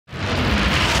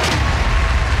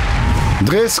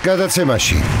დღეს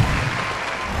გადაცემაში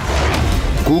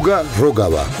გუგა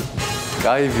როგავა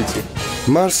კაი ბიჭი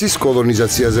მარსის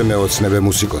კოლონიზაციაზე მეოცნებე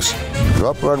მუსიკოსი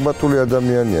რა პრაგმატული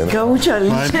ადამიანია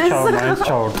გაუჩალიჩეს მაინც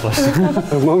ჩავორდას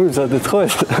მომიზადეთ ხო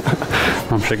ეს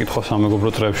ამ შეკითხვა სამეგობრო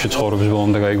წრეებში ცხოვრების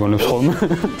ბოლომდე გაიგონებს ხოლმე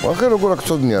ახლა როგორ აქ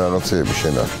ცოდნია რაღაცეები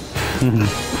შენა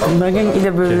მაგენ კიდე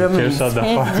ბევრი რამე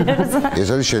ეს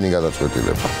არის შენი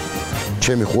გადაწყვეტილება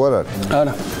ჩემი ხო არ არის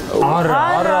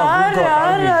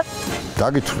არა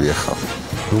დაგითვლი ახლა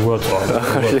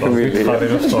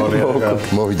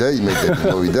მოვიდა იმედი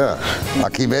მოვიდა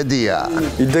აქ იმედია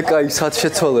იდე კაი სად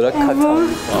შეცვალე რა ქათა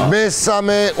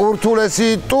მესამე ურთულესი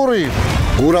ტური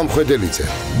გურამ ხვედელიძე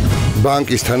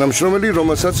ბანკის თანამშრომელი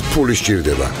რომელსაც ფული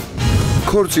სჭირდება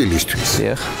ქორწილისთვის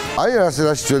აი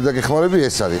რაში ძველი დაგეხმარები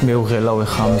ეს არის მე ვღელავ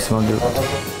ხამის მაგერად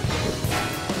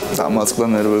დამაწყდა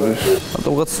ნერვები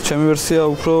რატომღაც ჩემი ვერსია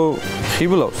უფრო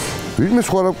ხიბლავს ვინმე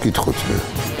სხვა რა გკითხოთ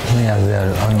მე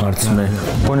არ მარც მე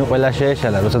გონი ყველა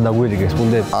შეეშალა როცა დაგვირიგეს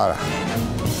ფულდები არა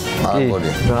არა გონი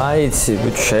რაიცი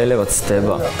ბიჭო შეიძლება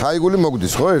ცდება თაიგული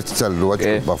მოგდის ხო ერთი წელი რო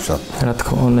ვაჭრობ ბავშვა რა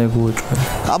თქმა უნდა გუეჭვე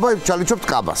აბა ჩალიჩობთ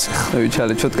კაბას ახლა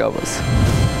ვიჩალიჩოთ კაბას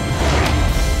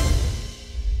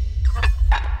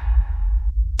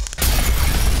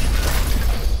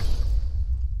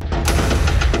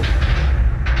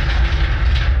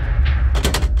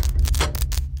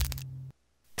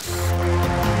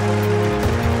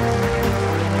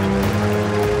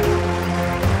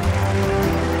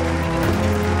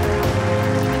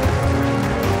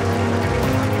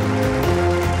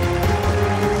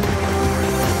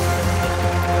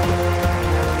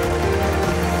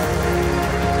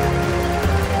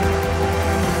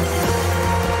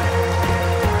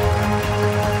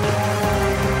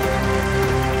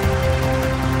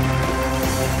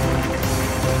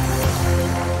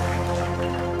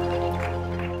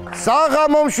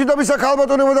საღამო მშვიდობისა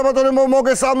ქალბატონებო და ბატონებო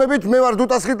მოგესალმებით მე ვარ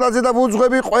დუტა სხიტლაძე და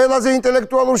ვუძღვები ყველაზე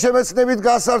ინტელექტუალურ შემეცნებით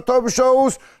გასართობ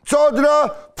შოუს ცოდნა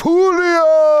ფულია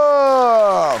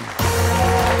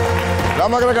რა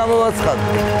მაგრა გამოვაცხად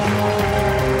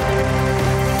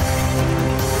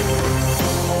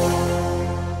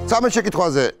სამე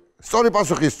შეკითხვაზე სწორი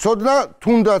პასუხის ცოდნა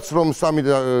თუნდაც რომ სამი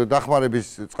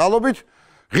დახმარების წყალობით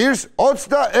ღირს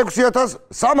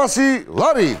 26300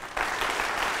 ლარი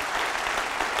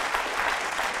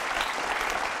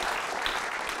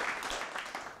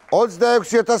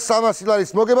 26300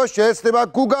 ლარის მოგება შეეცდება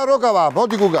გუგა როგავა.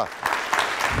 მოდი გუგა.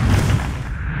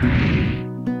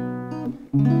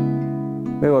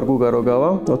 მე ვარ გუგა როგავა,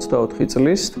 24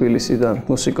 წლის, თბილისიდან,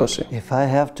 მუსიკოსი. If I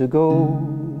have to go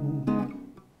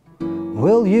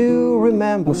Will you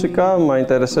remember მუსიკა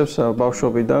მაინტერესებს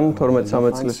ბავშვობიდან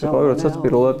 12-13 წლის ვიყავი, როდესაც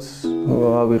პირველად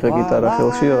ავიღე გიტარა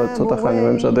ხელში, ცოტა ხანი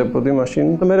მემზადებოდი მაშინ.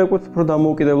 მე როგორც უფრო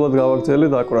დამოუკიდებლად გავაგრძელე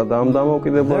დაკვრა და ამ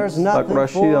დამოუკიდებლად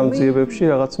დაკვრაში, ამ ძიებებში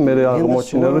რაღაც მე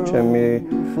აღმოჩინა, რომ ჩემი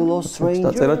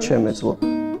დაწერა შემეძლო.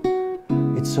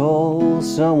 It's all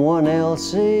someone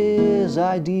else's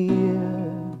idea.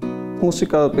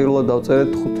 მუსიკა პირველად დავწერე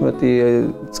 15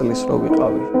 წლის რო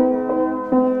ვიყავი.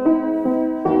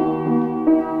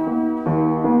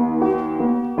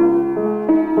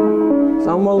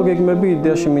 სამალ გეგმები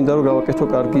იდეაში მინდა რომ გავაკეთო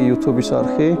კარგი YouTube-ის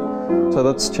არხი,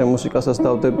 სადაც ჩემ მუსიკასაც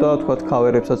დავდებ და თქვათ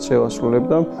ქავერებსაც შევასრულებ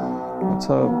და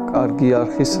თუმცა კარგი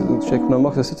არხის შექმნა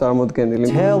მაქვს ესე წარმოდგენილი.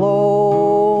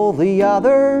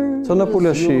 ცოდნა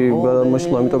ფულიაში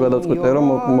მოსვლა ამიტომ გადავწყვიტე რომ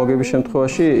მოგების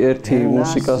შემთხვევაში ერთი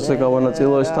მუსიკაზე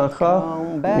გავანაწილო ეს თანხა,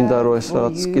 მინდა რომ ეს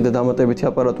რაღაც კიდე დამატებითი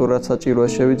აპარატურა რაც საჭიროა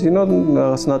შევიძინო,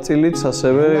 რაღაც ნაწილიც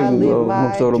ასევე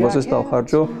მოგზაურობაზეც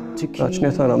დავხარჯო,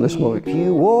 რაჩნიათ არამდეს მოვიგე.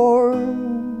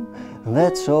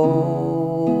 That's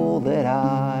all that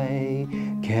I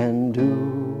can do.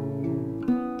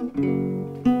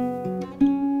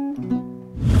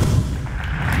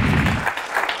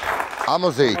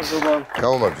 ამოზეით.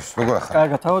 გამომარჯოს, როგორ ახარ?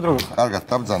 კარგად, თავად როგორ ხარ? კარგად,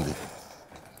 დაბძანდი.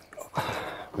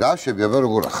 რა შევი, აბა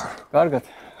როგორ ახარ? კარგად.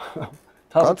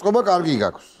 დაწყობა კარგი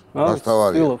გაქვს. რაც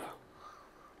თავარია.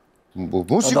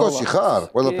 მუსიკოსი ხარ?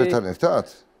 ყველაფერთან ერთად?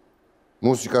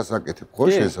 მუსიკას აკეთებ ხო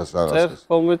შესას რაღაცას? წერ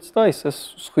ხოლმეც და ის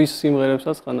სხვის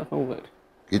სიმღერებსაც ხანახან ვღერი.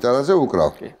 გიტარაზე უკრავ?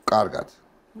 კარგად.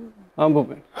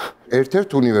 ამბობენ. ერთ-ერთ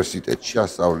უნივერსიტეტში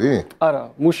ასწავლი? არა,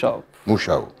 მუშაობ.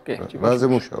 მუშაობ. რაზე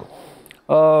მუშაობ?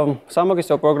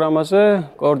 სამაგისტრო პროგრამაზე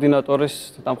კოორდინატორის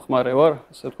დამხმარე ვარ,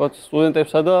 ასე ვთქვათ,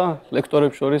 სტუდენტებსა და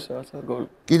ლექტორებს შორის რაღაცა გოლი.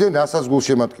 კიდე NASA-ს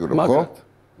გულშემატკივრობ, ხო?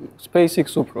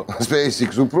 SpaceX უფრო.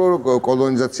 SpaceX უფრო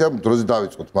კოლონიზაცია დროზე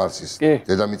დავიწყოთ მარსის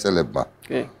დედამიწელებმა.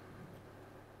 კი.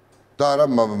 და არა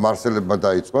მარსელებმა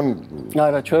დაიწყონ?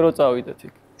 არა, ჩვენ რო წავიდეთ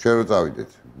იქ. ჩვენ რო წავიდეთ.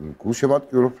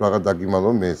 გულშემატკივრობ, რაღა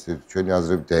დაგიმალო მე ეს ჩვენი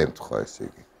აზრები დაემთხვა ესე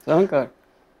იგი. ძალიან კარგი.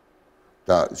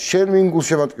 და შენ ვინ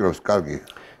გულშემატკივრობს? კარგი.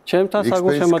 ჩემთან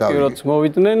საგულშემატკივროდ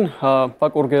მოვიდნენ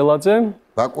ბაკურ გელაძე.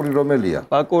 ბაკური რომელია?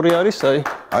 ბაკური არის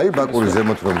აი ბაკური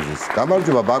ზემოთ რომ ზის.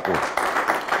 გამარჯობა ბაკურ.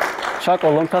 შაკო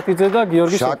ლომთათიძე და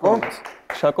გიორგი სოფრონეს.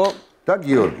 შაკო და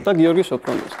გიორგი. და გიორგი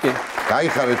სოფრონეს, კი.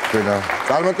 გაიხარეთ თქვენა.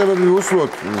 წარმატებები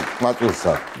უსურვოთ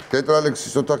მატულსა.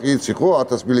 ტეტრალექსის ოთახი იცი ხო?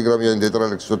 1000 მილიგრამიანი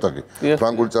ტეტრალექსის ოთახი.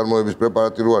 ფრანგული წარმოების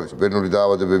პრეპარატი რო არის, ბერნული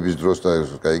დაავადებების დროს და ეს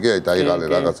კაიგე, აი დაიღალე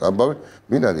რაღაც ამბავი.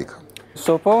 ვინ არის იქ?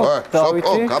 სოფო,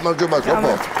 დავითი. გამარჯობა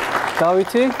სოფო.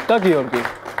 დავითი და გიორგი.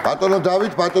 ბატონო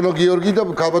დავით, ბატონო გიორგი და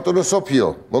ბატონო სოფიო.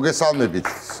 მოგესალმებით.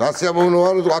 სასიამოვნოა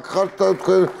რომ აქ ხართ და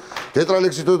თქვენ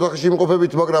ტეტრალექსის ოთახში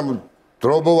იმყოფებით, მაგრამ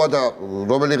დრო მოვა და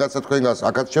რომელიღაცა თქვენგანს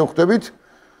აქაც შევხვდებით.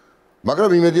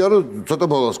 მაგრამ იმედია რომ ცოტა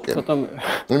ბოლოსკენ.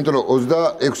 იმიტომ რომ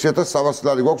 26300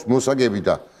 ლარი გვაქვს მოსაგები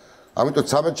და ამიტომ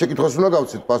 13 შეკითხვას უნდა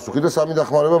გავცეთ პასუხი და 3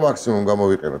 დახმარება მაქსიმუმ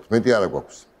გამოვიყენოთ. მეტი არა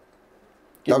გვაქვს.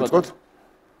 დავიწყოთ?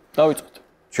 დავიწყოთ.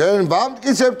 ჩვენ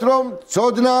ვამტკიცებთ რომ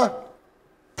ცოდნა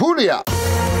ფულია.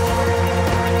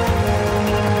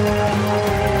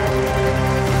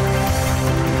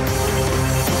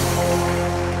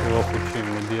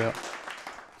 იმედია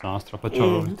ძალიან სწრაფად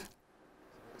ჩავარდით.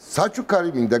 საჩუქარი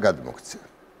მინდა გადმოგცე.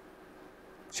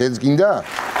 შენს გინდა?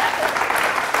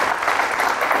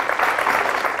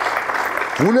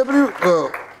 ბუნებრივ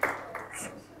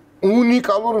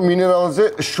უნიკალურ მინერალზე,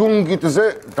 შუნგიტზე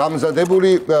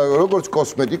დამზადებული როგორც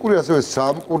კოსმეტიკური, ასევე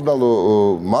სამკურნალო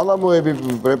მალამოები,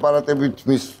 პრეპარატებით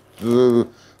მის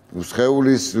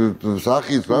სხეულის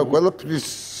სახით, ყველაფრის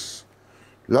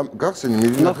გახსენი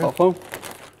მიზნები. ხო?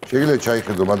 შეიძლება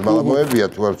ჩაიხედო მათ მალამოებია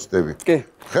თუ არ ვწდები. კი.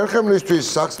 ხერხემლისთვის,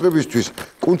 სახსრებისთვის,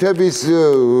 კუნთების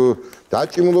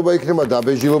დაჭიმულობა იქნება,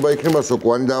 დაბეჟილობა იქნება,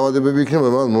 სოკვანი დაავადებები იქნება,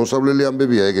 მაგრამ მოსავლელი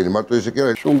ამბებია ეგენი, მარტო ესე კი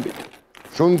არა. შუნგიტი.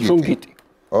 შუნგიტი.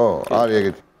 არის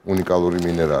ეგეთი უნიკალური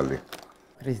მინერალი.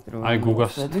 აი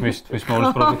გუგას თვის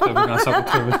მოვლის პროდუქტები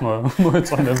განსაკუთრებით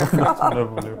მოეწონება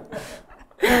გაწოლებული.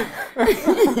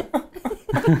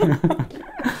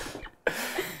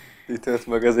 ითეს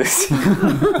მაღაზიაში.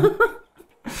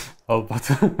 ალბათ.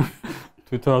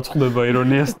 თვითონ აწყდება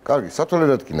ირონიას. კარგი, სათვალე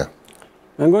რადგინა.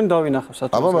 მე მგონი დავინახავ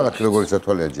სათვალე. აბა მაგ როგორი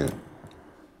სათვალეა ჯერ.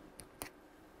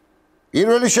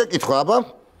 პირველი შეკითხვა, აბა.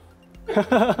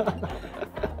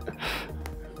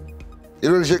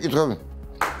 პირველი შეკითხვა.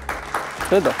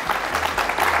 ხედა.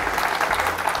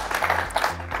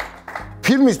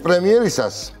 ფილმის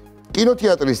პრემიერისას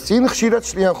კინოთეატრის წინ ხშირად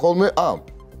შლიან ხოლმე A.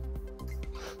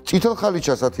 წითელ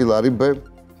ხალიჩას 10 ლარი B.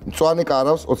 მწვანე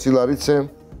კარავს 20 ლარი C.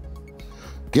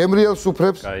 გემრიელ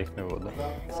სუფრებს გაიქნებოდა.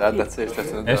 სადაც ერთად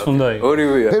უნდა. ეს უნდა იყოს.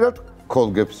 ორივეა. ფერად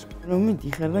კოლგებს. რომ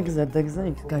მიდიხარ და გზა და გზა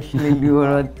იქ გაშლილი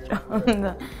ვარ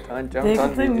და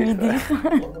ანჭამთან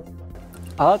მიდიხარ.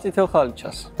 წითელ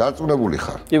ხალიჩას. დარწმუნებული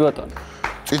ხარ? კი ბატონო.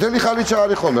 წითელი ხალიჩა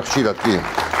არის ხოლმე ხშირად კი.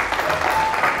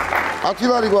 10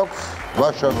 ლარი გვაქვს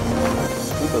ვაშა.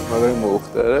 თუნდაც მაგარი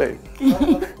მოუხდა რა.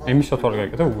 იმის სათვალე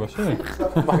გაიგეთ უგასე?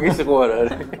 მაგის იყო არ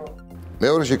არის.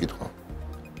 მეორე შეკითხვა.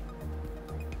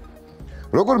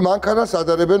 როგორ მანქანას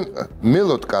ადარებენ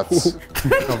მელოდკაცს?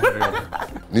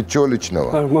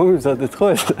 ნიჩოლიჩნავა. არ მომიზადეთ ხო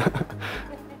ეს?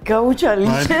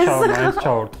 გაუჩალიჩეს. მაინც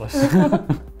ჩავორტყეს.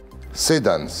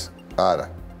 სედანს არა.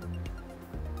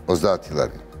 30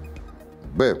 ლარი.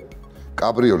 B.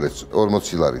 კაბრიოლეტს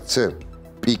 40 ლარი. C.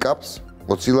 პიკაპს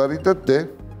 20 ლარი და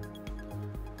D.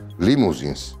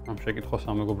 ლიმუზინს. ამ შეკითხვას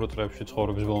სამეგობრო წრეებში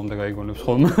ცხოვრების ბოლომდე გაიგონებს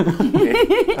ხოლმე.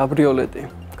 კაბრიოლეტი.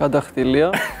 გადახდილია.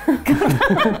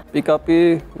 პიკაპი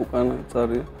უკან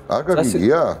წარია. არ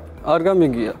გაგიგია? არ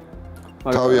გამიგია.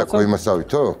 თავი აქვს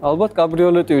იმასავითო? ალბათ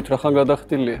კაბრიოლეტივით რა ხან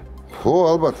გადახდილია. ხო,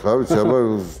 ალბათ, რა ვიცი, აბა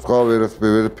სხვა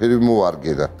ვერაფერი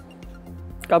მოვარგე და.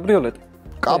 კაბრიოლეტი.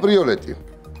 კაბრიოლეტი.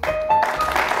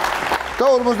 და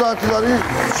 50 ლარი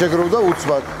შეგროვდა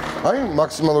უცბად. აი,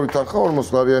 მაქსიმალური თანხა 40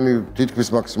 ლარიანი თითქმის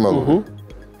მაქსიმალური.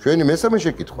 ჩვენი მესამე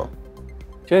შეკითხვა.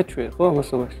 შეჩვე, ხო,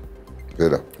 ამასობაში.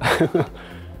 ვერა.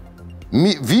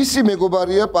 ვისი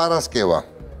მეგობარია პარასკევა?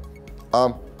 A.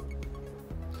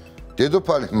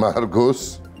 დედოფალი მარგოს.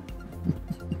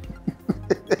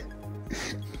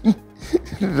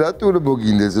 რატო უნდა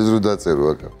მოგინდეს ეს რო დაწერო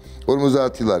აქ?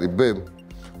 50 ლარი. B.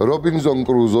 რობინზონ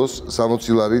კრუზოს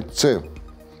 60 ლარი. C.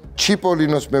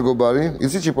 ჩიპოლინოს მეგობარი,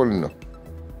 იცი ჩიპოლინო?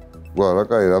 ვა, რა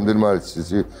კაი, რამდენმა არის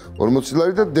იცი? 40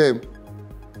 ლარი და D.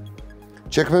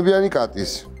 ჩექმებიანი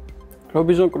კატის.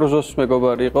 რობინზონ კრუზოს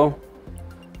მეგობარი იყო.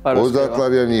 30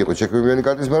 ლარიანი იყო ჩექმებიანი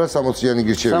კატის, მაგრამ 60-იანი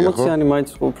გირჩევია, ხო? 60-იანი მაინც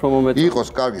უფრო მომეწონა. იყოს,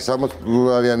 კარგი, 60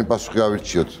 ლარიანი პასუხი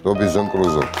ავირჩიოთ, რობინზონ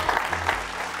კრუზო.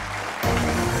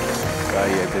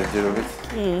 კაია, ჯერჯერობით.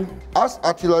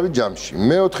 110 ლარი ჯამში.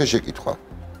 მეოთხე შეკითხვა.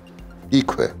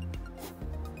 იქვე.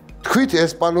 თქვით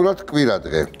ესპანურად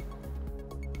კვირადღე.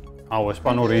 აუ,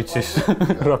 ესპანური იცის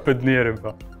რა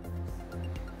ბედნიერება.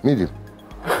 მიდი.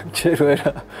 ჯერ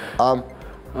ვერა.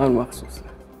 არ მახსოვს.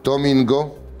 დომინგო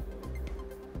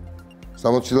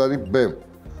 60 ლარი B.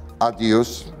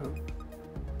 Adios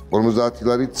 50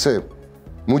 ლარი C.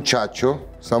 Muchacho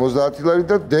 70 ლარი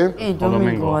და D.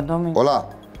 დომინგოა. Hola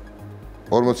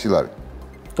 40 ლარი.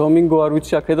 დომინგო არ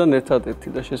ვიცი აქედან ერთადერთი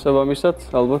და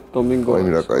შესაბამისად ალბათ დომინგო. აი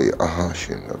რა კაი, აჰა,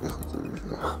 შენ რა გეხოწები.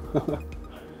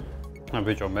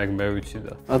 ბიჭო, მე ვიცი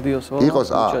და. Adios. იყოს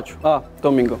A.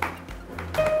 დომინგო.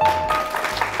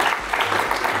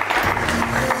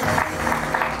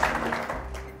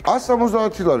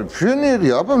 170 ლარი.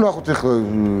 მშვენიერია, აბა ნახოთ ახლა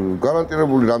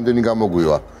გარანტირებული რამდენი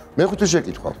გამოგვივა. მეხუთე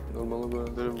შეკითხვა.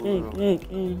 კი.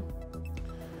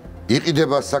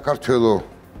 იყიდება საქართველო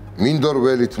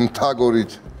მინდორველით,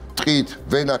 მთაგორით, ტყით,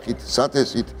 ვენახით,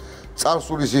 სათესით,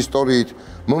 წარსულის ისტორიით,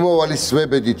 მომავალის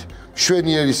სვებედით,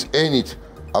 მშვენიერის ენით.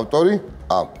 ავტორი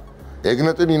A.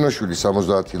 ეგნატე ნინოშვილი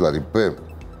 70 ლარი B.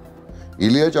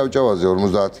 ილია ჭავჭავაძე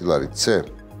 50 ლარი C.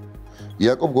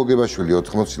 იაკობ გოგებაშვილი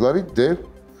 80 ლარი D.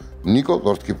 ნიკო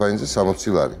ლორთქიფანიძე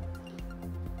 60 ლარი.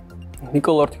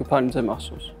 ნიკო ლორთქიფანიძე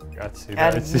მახსოვს. კაცი რა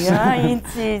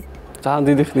იცი. ძალიან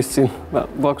დიდი ხნის წინ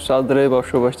მაქვს ადრე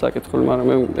ბავშვობაში წაკითხული, მაგრამ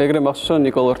მე ეგრე მახსოვს რომ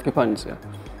ნიკო ლორთქიფანიძეა.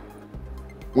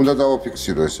 უნდა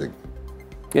დავაფიქსირო ესე იგი.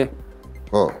 კი.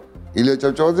 ხო, ილია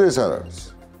ჭავჭავაძე ეს არ არის.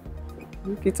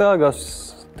 კი წაგას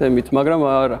თემით, მაგრამ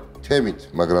არა. თემით,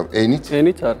 მაგრამ ენით?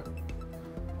 ენით არა.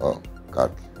 ხო,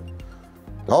 კარგი.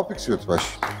 დავაფიქსიროთ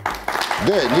მაშინ.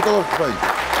 დე, ნიკო ლორთქიფანიძე.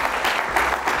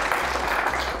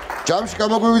 ჯამში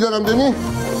გამოგვივიდა რამდენი?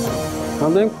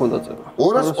 რამდენი მქონდა წერა?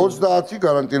 220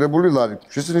 გარანტირებული ლარი.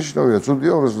 შესანიშნავია,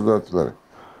 ცუდია 220 ლარი.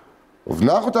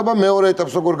 ვნახოთ აბა მეორე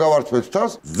ეტაპს როგორ გავართვეთ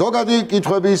თავს. ზოგადი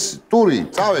კითხვების ტური.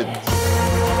 წავედით.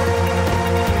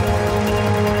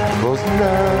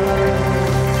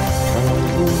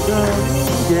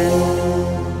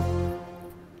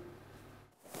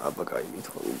 აბა კაი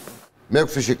მითხო.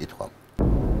 მეექვსე შეკითხვა.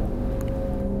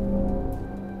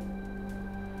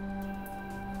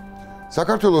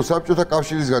 საქართველოს საბჭოთა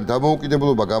კავშირისგან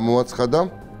დამოუკიდებლობა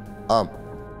გამოაცხადა A.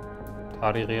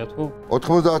 თარიღია თუ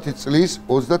 90 წლის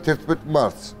 31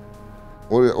 მარტს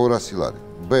 200 ლარი.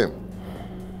 B.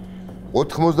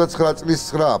 99 წლის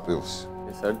 9 ապრილს.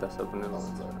 ეს არის დასაბრუნებლად.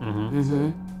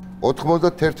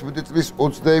 91 წლის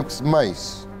 26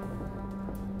 მაისს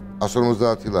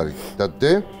 150 ლარი და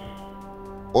D.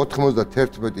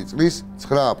 91 წლის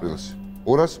 9 ապრილს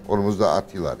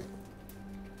 250 ლარი.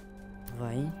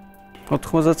 ვაი.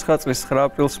 99 წლის 9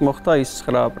 აპრილს მოხდა ის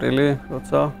 9 აპრილი,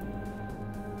 როცა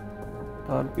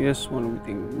დარბიეს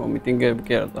მომიტინგეები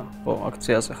კი არა და ხო,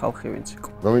 აქციაზე ხალხი ვინც იყო.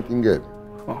 მომიტინგეები?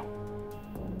 ხო.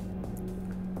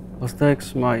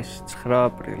 26 მაისი, 9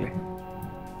 აპრილი.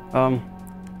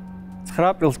 9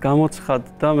 აპრილს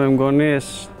გამოცხადდა მე მგონი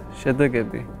ეს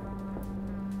შედეგები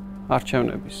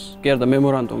არჩევნების, კი არა და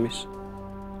მემორანდუმის.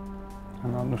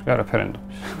 ანუ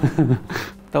რეფერენდუმის.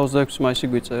 და 26 მაისი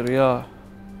გვიწერია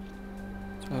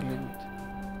 9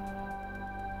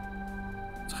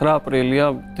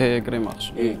 აპრილია ეგრე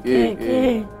მახსოვს.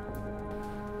 კი.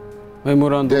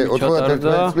 მემორანდუმი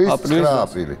ჩატარდა აპრილის 9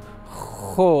 აპრილი.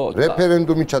 ხო.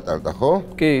 რეფერენდუმი ჩატარდა, ხო?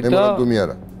 კი, მემორანდუმი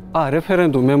არა.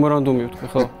 რეფერენდუმი, მემორანდუმი ვთქვი,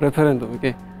 ხო, რეფერენდუმი,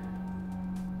 კი.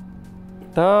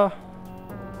 და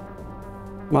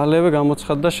მალევე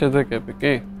გამოცხადდა შედეგები,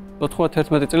 კი.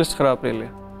 91 წლის 9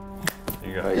 აპრილია.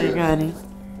 ეგარი.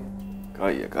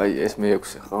 კაია, ეს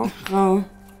მე-6 ხო? ხო.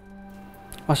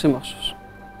 ასე მახსოვს.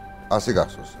 ასე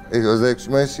გახსოვს. ეს 26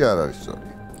 მაისი არ არის სწორი.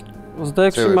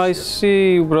 26 მაისი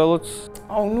უბრალოდ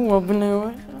ნუ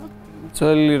აბნევა.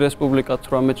 წელი რესპუბლიკა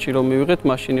 18-ში რომ მივიღეთ,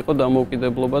 მაშინ იყო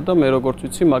დამოუკიდებლობა და მე როგორც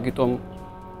ვიცი, მაგიტომ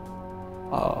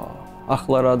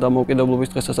ახლა რა დამოუკიდებლობის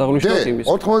დღესაც აღნიშნავთ იმის.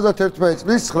 91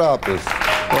 წლის 9 აპრილს.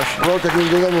 უბრალოდ ეგ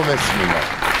მინდოდა მომესმინა.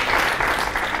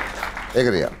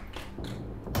 ეგრეა.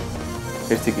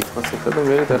 ერთი კითხვაც ახლა და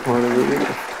მე დახმარებული.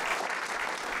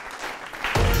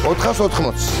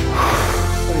 480.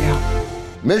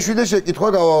 მე-7 შეკითხვა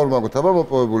გავაორმაგოთ, აბა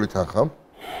მოპოვებული თანხა.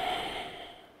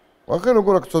 ახლა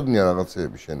როგორ აქ ცოდნია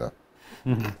რაღაცეები შენა.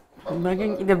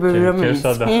 მაგენ კიდე ბევრი რამე ის.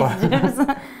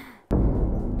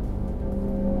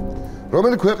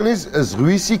 რომელი ქვეყნის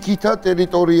ზღვისი ქითა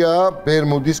ტერიტორიაა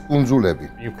ბერმუდის კუნძულები?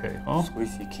 UK, ხო?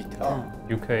 ზღვისი ქითა.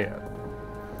 UK არის.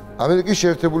 ამერიკის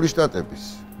შეერთებული შტატების.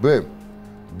 B.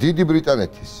 დიდი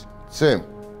ბრიტანეთის. C.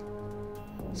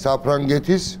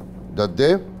 საფრანგეთის და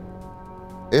D.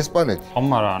 ესპანეთი. ხო,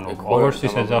 მაგრამ ანუ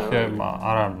overseas ეძახი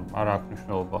არ აქვს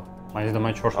მნიშვნელობა. მაინც და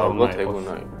მაინც შორს არ უნდა იყოს.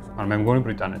 მაგრამ მე მგონი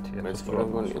ბრიტანეთია. მეც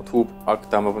მგონია თუ აქ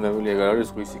დამაბნეველი ეგ არის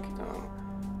ზღვისი ქითა.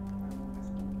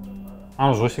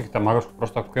 ანუ ზუსტი და მაგას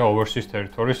просто ქვია overseas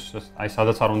territories, აი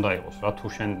სადაც არ უნდა იყოს რა, თუ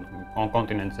შენ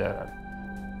კონტინენტზე არ არის.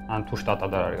 ან თუ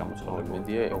შტატად არ არის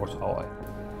გამოცხადებული, როგორც ხავაი.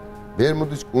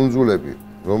 ბერმუდის კუნძულები,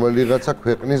 რომელიღაცა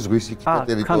ქვეყნის ზღვისი ქითა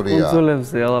ტერიტორიაა.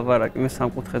 კუნძულებზე ალაპარაკი, მე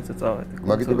სამკუთხედზე წავედი.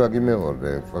 მაგითი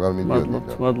გაგიმეორე, მაგარ მიდიოდი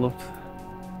და. მადლობთ.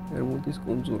 ბერმუდის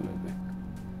კუნძულები.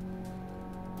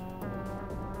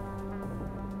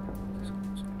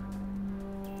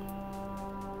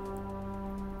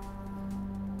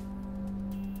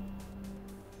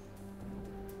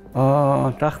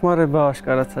 დახმარება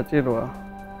აშკარად საჭიროა.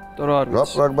 იმიტომ რომ არ რა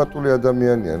ვიცი. პრაგმატული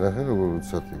ადამიანია, ნახე როგორ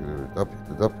უცად იგრევე.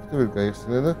 დაფიქრე ვერ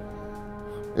გაიხსნე და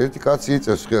ერთი კაცი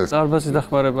იწევს ხელს. დარბაზი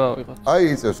დახმარება ვიღოთ. აი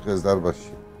იწევს ხელს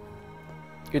დარბაზში.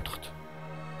 კითხოთ.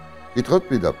 კითხოთ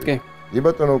პირდაპირ? კი. კი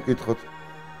ბატონო, ვკითხოთ.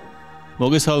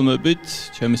 მოგესალმებით,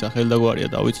 ჩემი სახელი და გვარია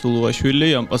დავით სულუაშვილი,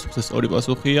 ამ პასუხზე სწორი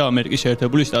პასუხია ამერიკის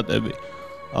შეერთებული შტატები.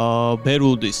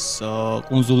 ბერმუდის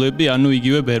კუნძულები, ანუ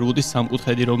იგივე ბერმუდის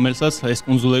სამკუთხედი, რომელსაც ეს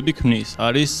კუნძულები ქმნის,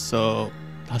 არის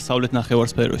დასავლეთ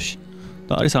ნახევარსფეროში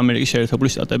და არის ამერიკის შეერთებული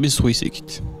შტატების ზღვის იქით.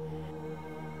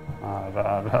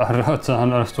 რა ძალიან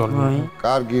არასწორი.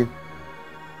 კარგი.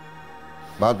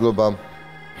 მადლობა.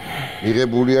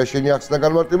 მიღებულია შენი ახსნა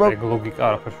განმარტება? ეგ ლოგიკა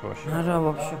არაფერ შუაში. არა,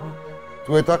 ვაფშე.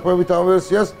 თუ ეთანხმებით ამ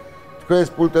ვერსიას, თქვენს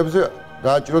პულტებზე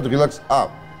გააჭიროთ ღილაკს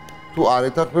A. თუ არ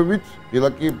ეთანხმებით,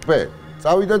 ღილაკი B.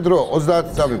 წავიდა დრო,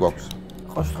 33 გვაქვს.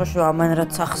 ხოშ-ხოშ ამან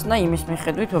რაც ახსნა, იმის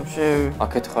მიხედვით ვაფშე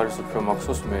აქეთ ხარის უფრო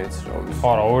მახსოვს მეც რა ვიცი.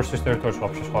 ხო რა, overseas territories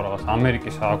ვაფშე სხვა რაღაც.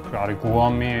 ამერიკის არის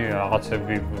გუამი,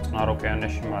 რაღაცები წყნარ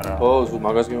ოკეანეში, მაგრამ ხო,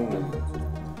 მაგას გეუბნები.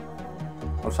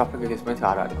 ორ საფრანგეთის მეტი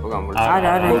არ არის ხო გამორჩა.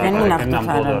 არა, ეგენი ნახტით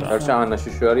არ არის. გარშა ანაში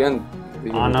შევარიან.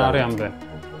 ანა არის ამბე.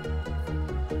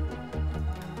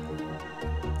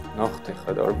 ნახტე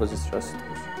ხა დარბაზის რას.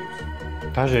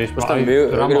 დაჟე ის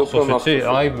რა მახსოვსი,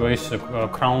 აი ის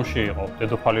კრაუნში იყო,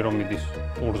 დედოფალი რომ მიდის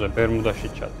ტურზე ბერმუდაში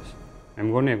ჩადის. მე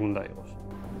მგონი ეგ უნდა იყოს.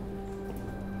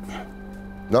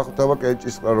 ნახოთ აბა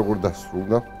კეჭისყრა როგორ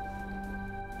დასრულდა.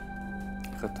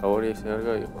 ხა თავი ესე არ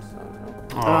გაიყოს.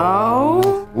 აუ.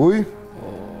 უი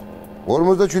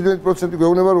 57%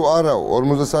 გვეუბნება რომ არაო,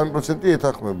 53%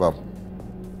 ეთანხმება.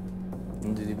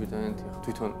 დიდი ბრიტანეთი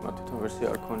თვითონ ვერსია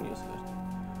არ ქონია საერთოდ.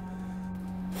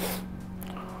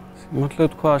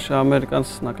 მოკლედ თქვა,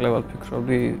 ამერიკანს ნაკლებად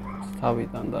ფიქრობდი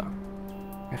თავიდან და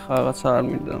ეხლა რაღაცა არ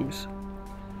მინდა ამის.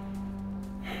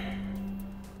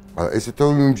 ესე თუ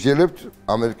მიმსჯელებთ,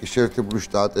 ამერიკის შეერთებული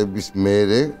შტატების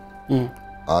მერე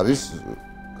არის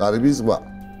კარიბის ზღვა.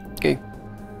 კი.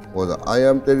 ხო და აი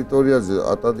ამ ტერიტორიაზე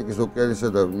ატლანტიკის ოკეანისა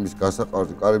და მის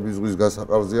გასაყარზე, კარიბის ზღვის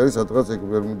გასაყარზე არის სადღაც ეგ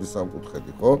ბერმუდის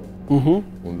სამკუთხედი, ხო?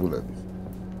 კუნძულები.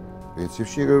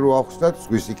 პრინციპში ეგრე რო ახსნათ,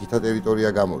 ზღვის იქითა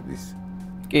ტერიტორია გამოდის.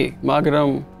 კი, მაგრამ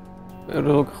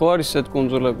ხო არის ესეთ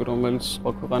კუნძულები, რომელიც სხვა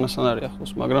ქვეყანასთან არის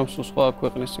ახლოს, მაგრამ სულ სხვა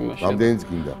ქვეყნის იმაში. რამდენიც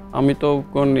გინდა? ამიტომ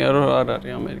გონია რომ არ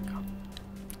არის ამერიკა.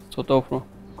 ცოტა უფრო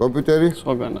კომპიუტერი?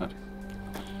 სხვაგან არის.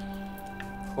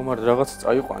 ხო, მაგრამ რაღაც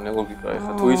წაიყვანე ლოგიკა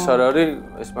ეხა. თუ ის არ არის,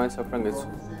 ესპანეთი საფრანგეთს.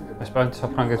 ესპანეთი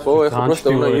საფრანგეთს ხო, ეხა просто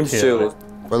უნდა იმსჯელოს.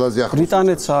 ყველაზე ახლოს.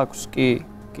 ბრიტანეთს აქვს,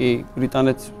 კი,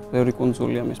 ბრიტანეთს ბევრი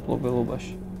კუნძულია მის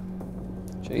მფლობელობაში.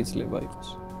 შეიძლება იყოს.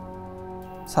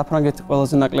 საფრანგეთი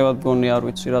ყველაზე ნაკლებად გონი არ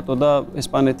ვიცი რატო და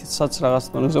ესპანეთიცაც რაღაც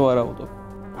დონეზე ვარაუდობ.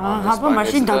 აბა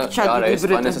მაშინ დაგჩადი არა,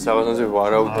 ესპანეთსაც რაღაც დონეზე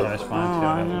ვარაუდობ. ესპანეთი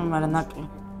არის. მაგრამ ნაკლი.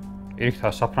 იქ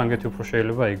საფრანგეთი უფრო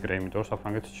შეიძლება იგრე, იმიტომ რომ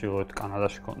საფრანგეთი ჩრდილოეთ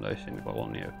კანადაში ქონდა ისინი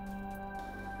კოლონიები.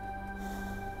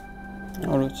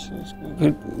 არ ვიცი,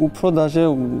 უფრო დაჟე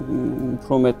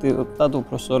უფრო მეტი და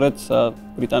უფრო სწორედ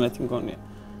ბრიტანეთი მგონია.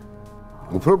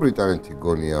 უფრო ბრიტანეთი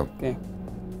გონია. კი.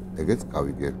 ეგეც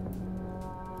გავიგე.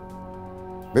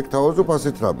 მე გთავაზობ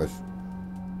ასეთ რამეს.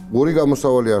 ორი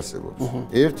გამოსავალი არსებობს.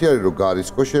 ერთი არის რომ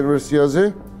გარისკო შენ ვერსიაზე,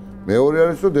 მეორე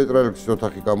არის რომ დეტრალექსის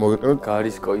ოთახი გამოვიყენოთ.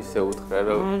 გარისკო ისე უთხრა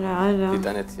რომ არა.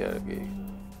 ბრიტანეთი არ კი.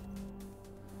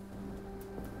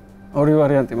 ორი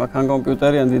ვარიანტი მაქვს, ან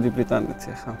კომპიუტერი, ან დიდი ბრიტანეთი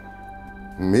ახლა.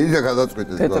 მინდა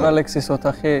გადაწყვეტეს. დეტრალექსის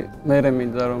ოთახი მერე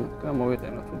მინდა რომ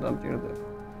გამოვიყენო თუ დამჭირდება.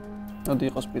 მოდი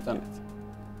იყოს ბრიტანეთი.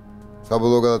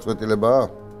 საბოლოო გადაწყვეტილებაა?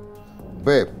 B.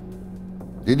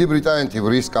 დიდი ბრიტანეთი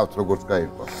ვრისკავთ როგორც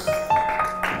გაირკვა.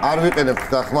 არ ვიყენებთ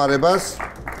დახმარებას,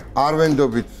 არ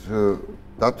ვენდობით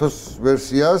დათოს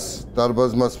ვერსიას,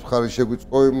 დარბაზმაც მხარი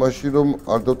შეგვიწყო იმაში, რომ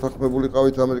არ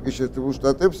დავთანხმებულიყავით ამერიკის შეერთებულ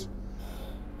შტატებს.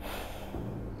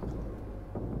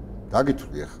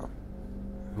 დაგითვლი ახლა.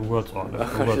 უგაწვალე,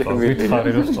 ვითხარი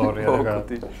რომ სწორია რა.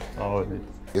 წავედით.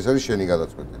 ეს არის შენი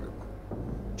გადაწყვეტილება.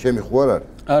 ჩემი ხო არ არის?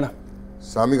 არა.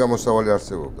 სამი გამოსავალი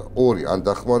არსებობდა. ორი ან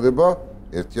დახმარება,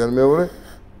 ერთი ან მეორე,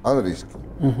 ან რისკი.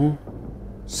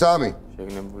 სამი.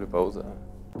 შეგნებული პაუზა.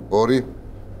 ორი.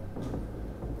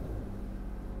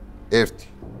 ერთი.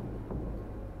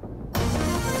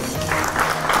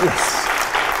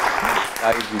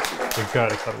 აი ბიჭი.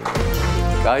 გიგარი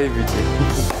აი ბიჭი.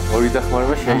 ორი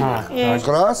დახმარება შეიძლება.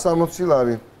 960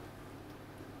 ლარი.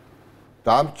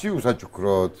 დამჭი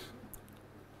უსაჩუქროთ.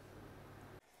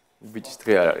 ბიჭის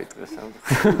დღე არ არის დღეს ამ.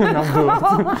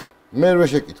 მე ვერ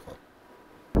შეკითხვა.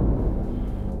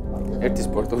 ერთი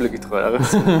სპორტული კითხვა რაღაც.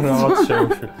 რაღაც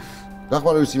შეუშვი.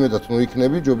 დახმარების იმედად ნუ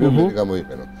იქნები, ჯობია მე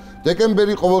გამოიყენო.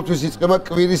 დეკემბერი ყოველთვის იწყება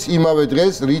კვირის იმავე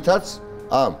დღეს, რითაც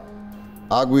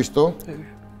აგვისტო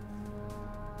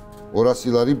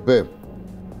 200 ლარი ბ.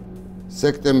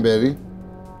 სექტემბერი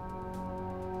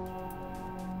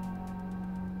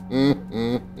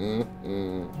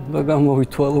და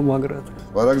გამოვითვალო მაგრად.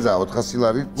 ვარაგზა 400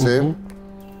 ლარი C.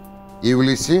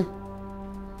 ივლისი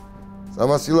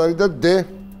 300 ლარი და D.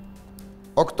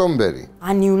 ოქტომბერი.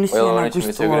 ან ივლისი ან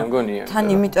აგვისტო. მეგონია.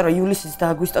 თან იმიტომ რომ ივლისიც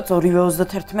და აგვისტოც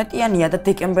 2.31-იანია და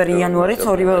დეკემბერი იანვარიც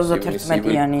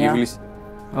 2.31-იანია. ივლისი.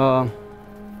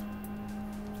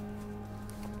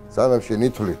 სანამ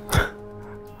შენითვლი.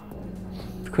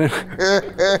 თქვენ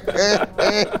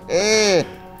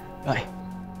აი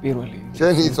პირველი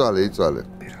შენ იწვალე.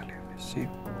 პირველი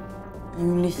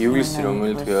ივლისი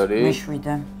რომელი დღე არის?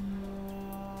 მე7-დან.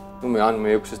 ნუ მე ან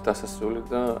მე6-ს დასასრული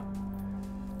და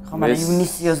ხომ არა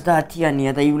ივნისი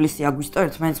 30-იანია და ივლისი აგვისტო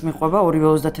ერთმანეთს მიყვება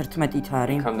 2.31-ით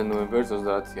არის. იქამდე ნოემბერს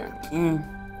 30-იანი.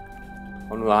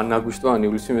 ანუ ან აგვისტო ან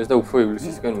ივლისი მეც და უფრო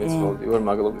ივლისისგან მეც მოვდივარ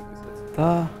მაგ ლოგიკისას.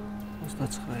 და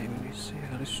 29 ივნისი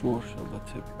არის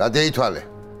ორშაბათები. რა დაითვალე?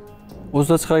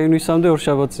 29 ივნისამდე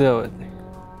ორშაბათზე ავედი.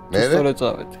 მე? სწორედ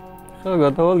წავედი. ხა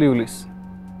გადავალ ივლისს.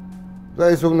 და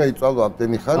ეს უნდა იწვალო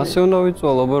ამდენი ხანი? ასე უნდა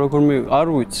ვიწვალო, აბა როგორ არ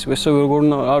ვიცი, ესე როგორ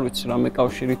არ ვიცი რამე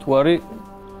კავშირი თუ არის.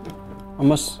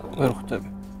 ამას ვერ ხვდები.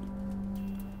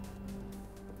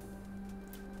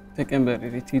 დეკემბერი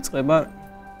რით იწყება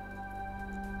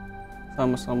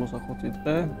 365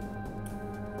 დღე.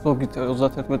 ზოგი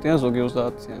 31-იან, ზოგი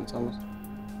 30-იან 300.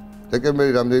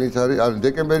 დეკემბერი რამდენით არის? ანუ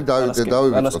დეკემბერი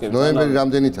დავივიწყოთ. ნოემბერი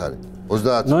რამდენით არის?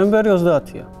 30. ნოემბერი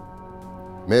 30-ია.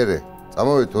 მერე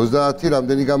წამოვიდეთ 30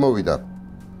 რამდენი გამოვიდა?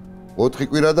 4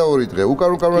 კვირა და 2 დღე.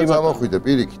 უკან წამოხვიდე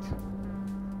პირიქით.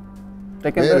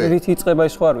 დეკემბერი რით იწყება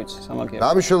ის ხო არ ვიცი სამაგია. რა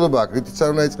მნიშვნელობა აქვს რითიც არ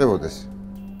უნდა იწყებოდეს?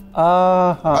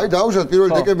 აჰა. აი დაუშვათ 1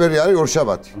 დეკემბერი არის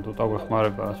ორშაბათი. თუ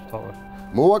დაგვეხმარება ასე თავად.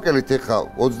 მოვაკელით ახლა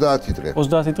 30 დღე.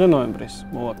 30 დღე ნოემბრის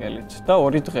მოვაკელით და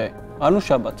 2 დღე. ანუ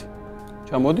შაბათი.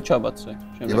 ჩამოდი შაბათზე.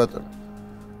 კი ბატონო.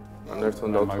 ან ერთონ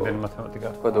დავთვალე. მაგდენი მათემატიკა.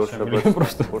 თქვა და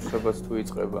ორშაბათს თუ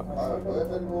იწყება.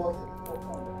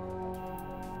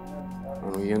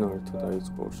 ანუ იანვარი თუ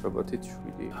დაიწყო ორშაბათით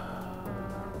 7-ია.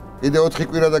 კიდე 4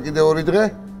 კვირა და კიდე 2 დღე?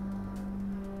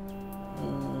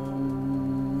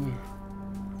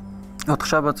 4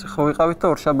 შაბათზე ხო ვიყავით და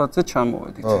 2 შაბათზე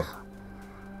ჩამოვედით.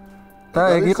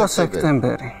 და ეგ იყო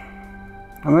სექტემბერი.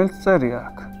 რომელიც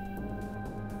წერია აქ?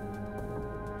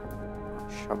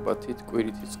 შაბათით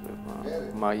კვირით იწყება.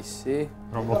 მაისი.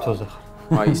 რობოტოზე ხარ.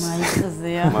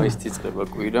 მაისზეა. მაისით იწყება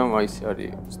კვირა, მაისი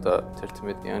არის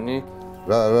 31-იანი.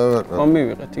 რა. ხო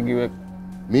მივიღეთ იგივე.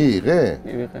 მიიღე?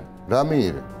 მივიღე. რა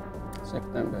მიიღე?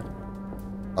 სექტემბერი.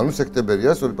 ანუ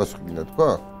სექტემბერია, სწორი პასუხი მინდა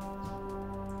თქვა?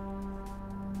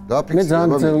 მე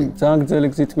დააფიქსირება. ძალიან გრძელი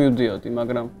გზით მივდიოდი,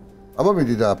 მაგრამ აბა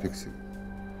მიდი დააფიქსირე.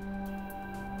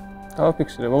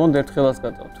 დავაფიქსირე, მომდ ერთხელაც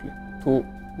გადავთვლი. თუ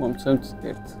მომცემთ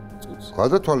ერთ წუთს.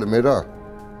 გადათვალე მე რა?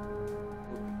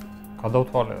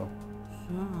 გადავთვალეო.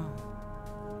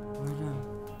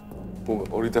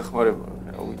 ორი დახმარება,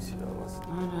 რა ვიცი რაღაც.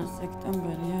 არა,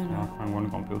 სექტემბერი არა. ახლა მგონი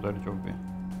კომპიუტერი ჯობია.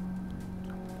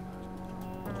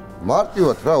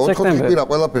 მარტივად რა, 4 კვირა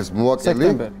ყველაფერს მოვაკელი.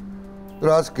 სექტემბერი.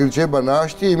 რაც გირჩება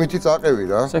ნაშთი, იმითი წაყევი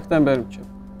რა. სექტემბერი მჩებ.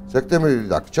 სექტემბერი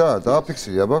დაგჭა,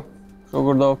 დააფიქსირი აბა.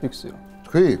 როგორ დავაფიქსირო?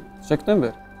 თქვი?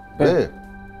 სექტემბერი. მე?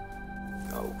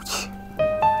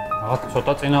 რაღაც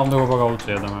ცოტა წინააღმდეგობა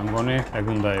გაუწია და მე მგონი ეგ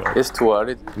უნდა იყოს. ეს თუ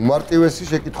არის მარტივესი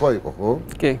შეკითხვა იყო, ხო?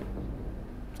 კი.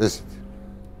 წესით.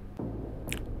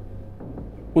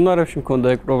 უნარებში მქონდა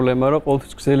ეგ პრობლემა, რომ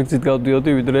ყოველთვის გზელი გზით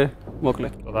გავდიოდი, ვიდრე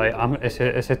მოკლედ. და აი ამ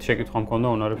ესეთი შეკითხვა მქონდა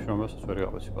უნარებში, რომელსაც ვერ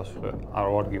გავაცი პასუხი. არ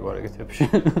ვარ გივარ ეგეთებში.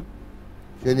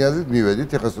 შენი აზრით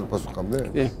მივედით ეხლა სულ პასუხამდე?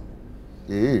 კი.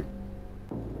 კი.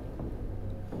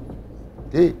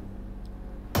 კი.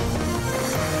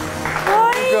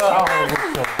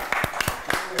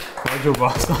 გაჯობა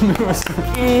სამებას.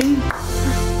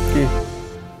 კი.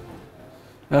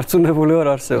 არცუნებული ვარ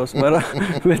არსეოს, მაგრამ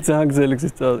მე ძალიან გზელი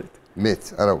გზით წავდით.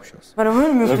 მეც არა უშავს. მაგრამ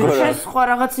ვერ მივხვდი შენ სხვა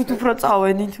რაღაცით უფრო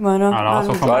წავედით, მაგრამ არა,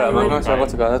 მაგას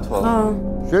რაღაც გადათვალა.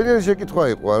 შენი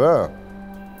შეკითხვა იყო არა?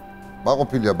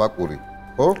 მაყოფილია ბაკური,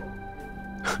 ხო?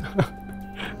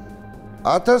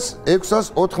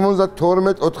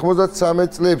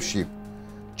 1692-93 წლებში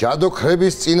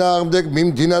ჯადოქრების წინააღმდეგ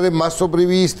მიმდინარე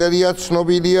მასობრივი ისტერია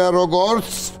ცნობილია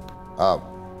როგორც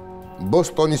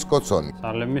ბოსტონის კოცონი.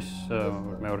 სალემის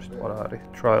მეორე სიტყვა არის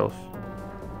trials.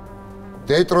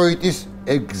 დეტროიტის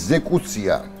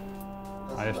ეგზეკუცია.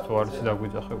 აი ეს თუ არის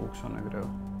დაგვიძახე გუქსონ ეგრევე.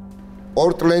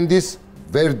 პორტლენდის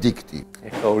ვერდიქტი.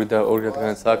 ეხლა ორი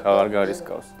რადგანაც აქ აღარ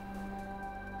გარისკავს.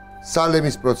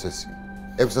 სალემის პროცესი.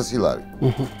 600 ლარი.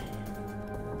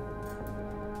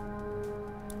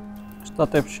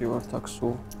 შტატებში ვართ აქ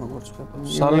სულ, როგორც ხედავ.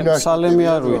 სალემი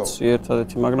არ ვიცი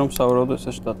ერთადერთი, მაგრამ სავარაუდოდ ეს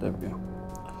შტატებია.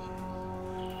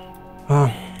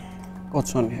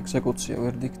 კოცონი, ეგზეკუცია,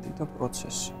 ვერდიქტი და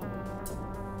პროცესი.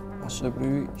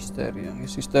 მასობრივი ისტერია.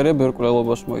 ეს ისტერია ბევრ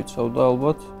კვლელობას მოიცავდა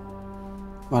ალბათ.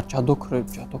 მაგრამ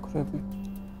ჯადოქრები.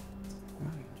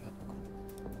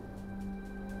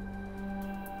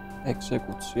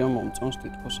 ეგზეკუცია მომწონს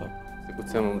თითქოს აქ.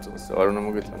 ეგზეკუცია მომწონს, არ უნდა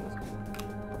მოგეწონოს.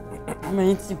 მე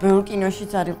იცი ბევრ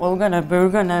კინოშიც არის ყველგან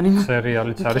არის.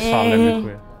 სერიალიც არის სალემი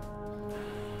ქვია.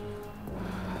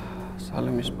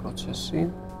 სალემის პროცესი.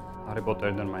 ჰარი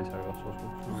პოტერიდან მაინც არ გახსოვს.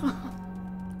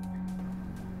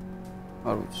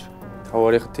 არ ვიცი.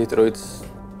 თავარი დეტროიტს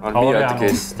არ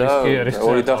მიადგეს და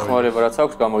ორი დახმარება რაც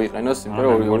აქვს გამოიყენოს, იმიტომ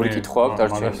რომ ორი კითხვა აქვს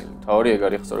დარჩენილი. თავარი ეგ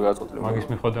არის ხსორ გაწყვეტილება. მაგის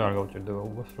მიხედვით არ გავჭირდება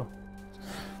უბრალოდ რომ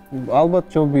ალბათ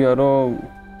ჯობია რომ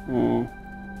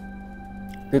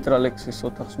დეტრალექსის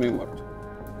ოთახს მივმართო.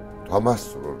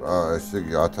 დამასწრო რა, ესე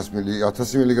იგი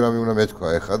 1000 მილიგრამი უნდა მეთქვა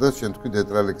ეხლა და შენ თქვი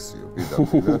დეტრალექსიო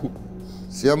პირდაპირ.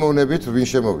 სიამოვნებით ვინ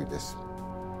შემოვიდეს?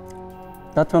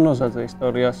 დათონოზაძე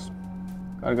ისტორიას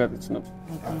კარგად იცნობს.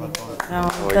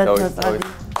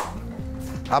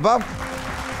 აბა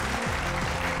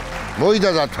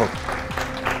მოიდა დათო.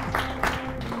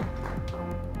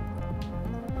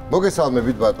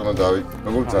 მოგესალმებით ბატონო დავით,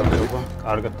 როგორ წარდება?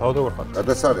 კარგად თავდება ხარ?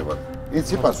 გადასარევად.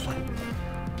 იცი პასუხი.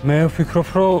 მე ვფიქრობ,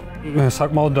 რომ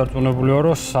საკმაოდ დარწმუნებული ვარ,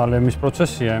 რომ სალემის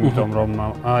პროცესია, იმიტომ რომ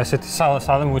ესეთი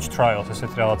სალემ which trials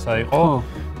ესეთი რაღაცა იყო.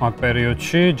 მაგ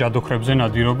პერიოდში ჯადოქრებზე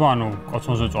ნადირობა, ანუ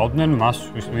კოცონზე წავდნენ, მას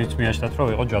ვინც მიაჩნდათ, რომ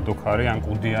იყო ჯადოქარი ან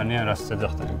კუდიანი ან რაც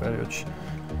ეძახდნენ იმ პერიოდში.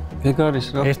 ეგ არის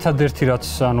რა. ერთადერთი რაც,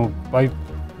 ანუ აი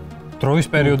დროის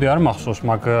პერიოდი არ მახსოვს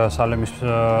მაგ სალემის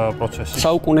პროცესში.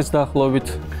 საუკუნეს დაახლოებით.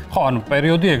 ხო, ანუ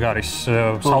პერიოდი ეგ არის,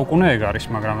 საუკუნე ეგ არის,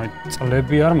 მაგრამ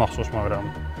წლები არ მახსოვს, მაგრამ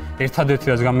ერთადერთი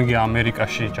რაც გამიგია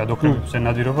ამერიკაში ჯადოქრებზე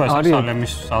ნადირობა,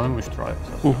 ეს სალემ which trials.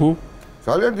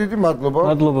 ძალიან დიდი მადლობა.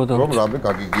 მადლობა და რომ რამე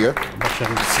გაგიგიათ.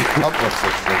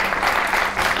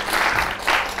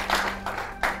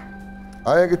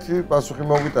 აი ეგეთი პასუხი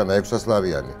მოვიტანა 600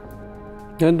 ლარიანი.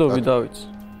 ენდობი დავიც.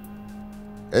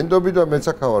 ენდობი და მეც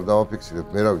აქ ვარ დავაფიქსირებ,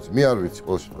 მე რა ვიცი, მე არ ვიცი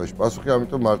ყოველ შემთხვევაში პასუხი,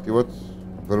 ამიტომ მარტივად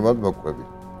ფორმად მოგყვები.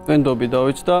 ენდობი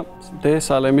დავიც და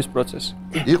სალემის პროცესი.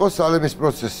 იყო სალემის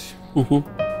პროცესი.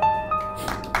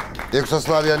 600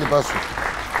 ლარიანი პასუხი.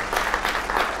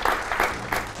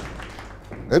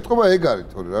 ეთქობა ეგ არის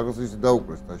თორე რაღაც ისე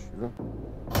დაუკვეს თაში რა.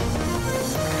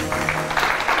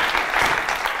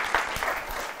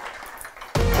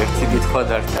 ერთი კითხვა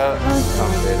დარჩა,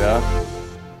 სამერა.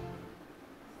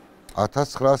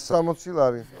 1960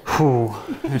 ლარი.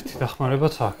 ერთი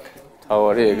დახმარებაც აქვს.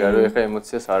 თავარი ეგ არის, ეხა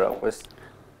ემოციას არ აყვეს.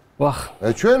 ვახ.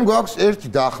 ჩვენ გვაქვს ერთი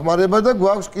დახმარება და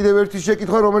გვაქვს კიდევ ერთი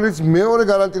შეკითხვა, რომელიც მეორე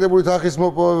გარანტირებული თანხის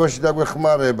მოპოვებაში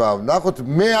დაგვეხმარება. ნახოთ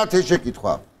მე-10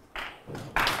 შეკითხვა.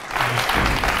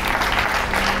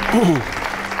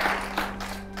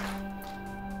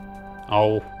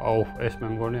 აუ, ეს მე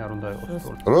მგონი არ უნდა იყოს.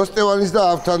 როსტევანის და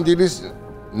ავთანდილის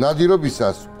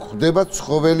ნადირობისას გვხვდება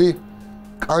ცხოველი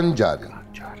კანჯარი,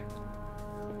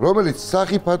 რომელიც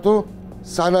სახიფათო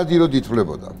სანადიროდ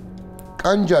ითვლებოდა.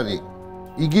 კანჯარი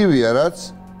იგივეა, რაც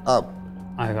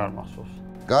აი არ მახსოვს.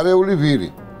 გარეული ვირი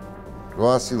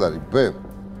 800 ლარი, ბ.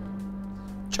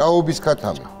 ჭაობის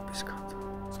ქათამი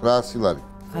 900 ლარი.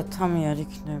 ქათამი არ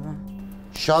იქნება.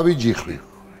 შავი ჯიხვი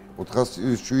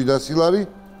 470 ლარი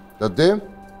და დ.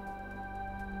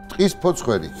 ტყის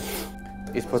ფოცხვერი.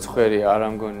 ტყის ფოცხვერი არ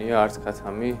ამგონია, არც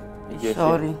ქათამი, იგივე.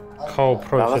 სორი. ხო,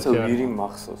 უფრო რაღაცა ვირი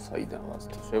მახსოვს, საიდან ვაც.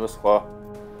 შეიძლება სხვა.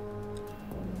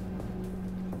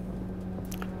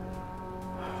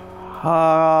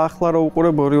 ახლა რა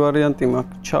უყურებ ორი ვარიანტი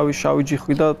მაქვს, შავი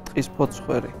ჯიხვი და ტყის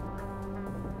ფოცხვერი.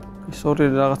 ის ორი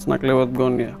რაღაც ნაკლებად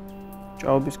მგონია.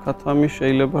 ჭაობის ქათამი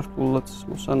შეიძლება რთულად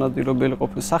მოსანადირებელი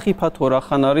ყოფილიყო. სახიფათო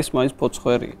რახან არის მაინც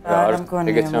ფოცხვერი.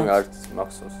 ეგეთ რამე არც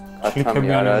მახსოვს. ქათამი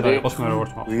არ არის. იყოს მე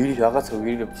როგორც მახსოვს. ვირი რაღაცა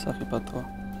ვირი სახიფათო.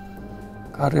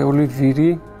 გარეული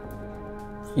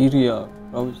ვირია,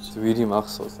 რა ვიცი. ვირი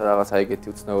მახსოვს, რაღაცა ეგეთი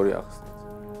უცნაური ახსნა.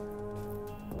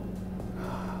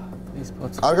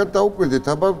 კარგად დაუკვირდით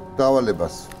აბა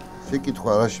დავალებას.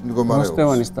 შეკითხვა რაში მდგომარეობს?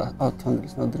 მოსტევანის და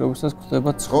ავთანდილის ნადირობისას გვხვდება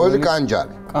ცხოველი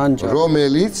კანჯარი.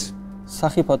 რომელიც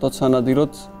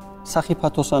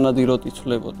სახიფათო სანადიროდ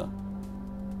იცვლებოდა.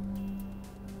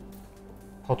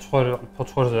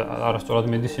 ფოცხორზე არასწორად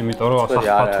მიდის, იმიტომ რომ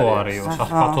სახიფათო არისო,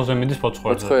 სახიფათოზე მიდის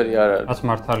ფოცხორზე. ფოცხორი არ არის. რაც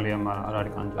მართალია, მაგრამ არ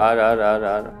არის კანჯარი.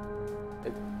 არა.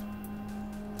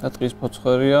 ატყის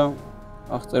ფოცხორია,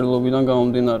 აღწერილობიდან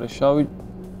გამომდინარე, შავი.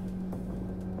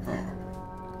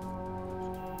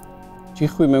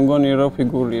 ჯიხვი მე მგონი რომ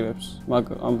ფიგურირებს მაგ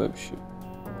ამბებში.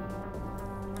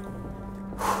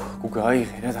 გუგა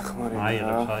აიღე რა დახმარება.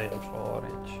 აიღებს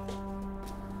ორენჯი.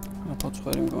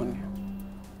 ფოცხორი მგონია.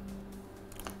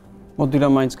 მოდი რა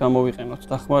მაინც გამოვიყენოთ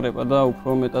დახმარება და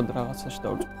უფრო მეტად რაღაცაში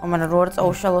დავჭრ. ხო, მაგრამ რო არ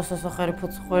წაუშალოს ასახარი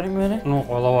ფოცხორი მერე? ნუ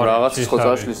ყველა ვარ. რაღაც ხო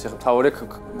წაშლის ახლა თავი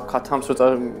ქათამს რო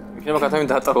იქნება ქათამი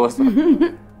დატოვოს.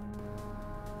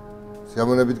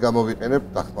 სიამოვნებით გამოვიყენებ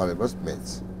დახმარებას მეც.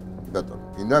 ბატონო,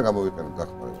 გინდა გამოვიყენებ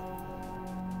დახმარება.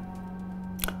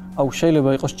 აუ შეიძლება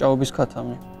იყოს ჭაობის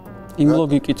ქათამი. იმ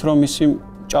ლოგიკით რომ მისი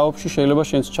ჭაობში შეიძლება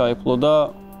შენც ჩაეფლო და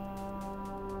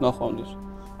ნახვამდის.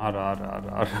 არა.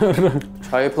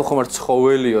 ჩაეფლო ხომ არ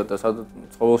ცხოველიო და სადაც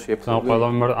ცხოველში ეფლო. ყველა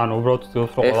ანუ უბრალოდ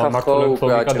ცდილობს რომ ყველა მართლობის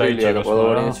ლოგიკა დაიჭეროს ყველა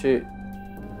ვარიანტში.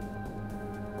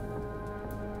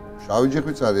 შავი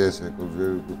ჯიხვიც არის ესე,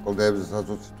 კლდეებზე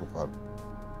საწოცი თუ ხარ.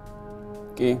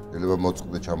 კი. შეიძლება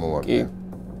მოწყდე ჩამოვარდე.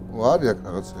 ნუ არის აქ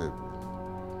რაღაცები.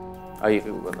 აიღე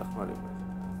უკვე დახმარება.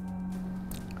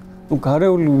 ნუ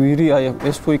გარეული ვირი აი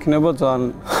ეს თუ იქნება ძალიან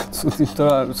ცუდი და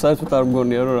საერთოდ არ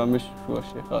მგონია რომ რამე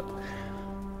შუაში ხარ.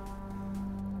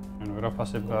 ანუ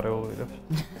ვერაფასებ გარეული ვირებს.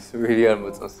 ეს ვირი არ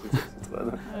მოწონს თვითონ.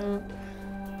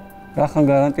 რახან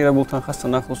გარანტირებულ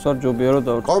თანხასთან ახლოს ვარ, ჯობია რომ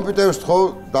დავჭრ. კომპიუტერს ხო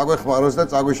დაგვეხმაროს და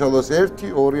წაგვიშალოს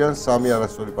 1, 2 ან 3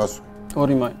 არასწორი პასუხი.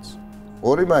 2 მაინც.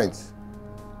 2 მაინც.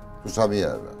 თუ 3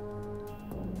 არა.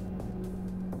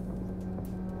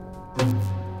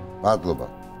 მადლობა.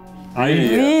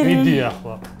 მიდი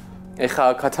ახლა. ეხა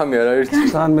ქათამი არა ერთი.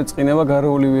 ძალიან მეწყინება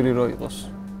გარეული ვირი რო იყოს.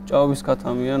 ჭაობის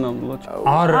ქათამია ნამდვილად.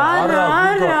 არა,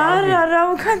 რა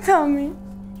ქათამი.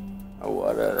 აუ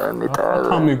არა, ნეტა.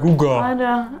 ქათამი გუგა.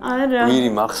 არა. ვირი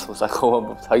მახსოვს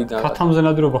ახოვაბობ საიდან. ქათამზე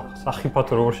ნადირობა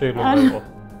სახიფათო როგორ შეიძლება იყოს?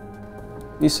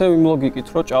 ისევ იმ ლოგიკით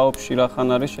რომ ჭაობში რახან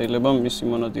არის შეიძლება მისი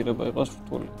მონადირება იყოს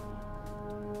რთული.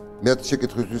 მე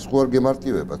შეკითხვისთვის ხო არ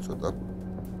გემარტივება ცოტა.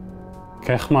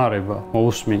 გეხმარება,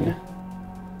 მოусმინე.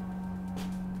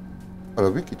 არა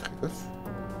ვიკითხე და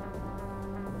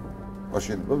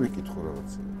მაშინ რო ვიკითხო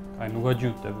რაღაცა. აი ნუ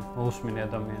გაჯიუტები, მოусმინე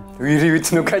ადამიანს. ვირივით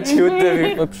ნუ გაჯიუტები.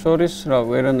 ვებს შორის რა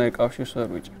ვერანაირ კავშირს არ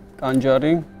ვიჭერ.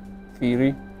 კანჯარი,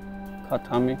 ვირი,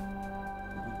 ქათამი.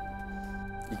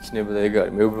 იქნება და ეგ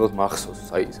არის, მე უბრალოდ მახსოვს,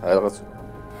 აი რაღაც.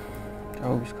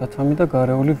 ჭაობის ქათამი და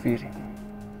გარეული ვირი.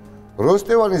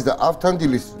 როსტევანის და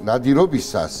ავთანდილის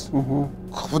ნადირობისას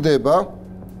ხვდება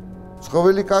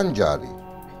ცხოველი კანჯარი.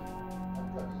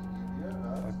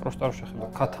 პროსტა რო შეხება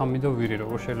ქათამი და ვირი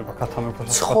როგორ შეიძლება ქათამი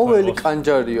პროსტა ცხოველი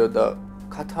კანჯარიო და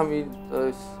ქათამი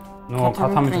ეს ნუ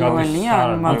ქათამის გადის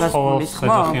მაგასულის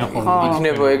ხო?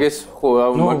 იქნება ეგეს ხო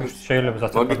მაგის შეიძლება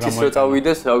ზუსტად მაგის რო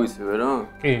წავიდეს რა ვიცი რა?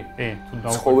 კი, თუ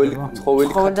დაუყურებ.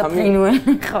 ცხოველი და ქათამი.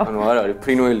 ფრინველი ხო? ანუ არ არის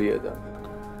ფრინველია და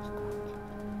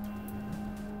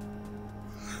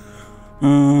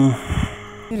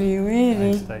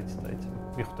ვირი. დაიწყეთ.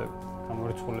 მიხდები.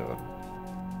 გამორიცხულება.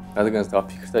 რადგანაც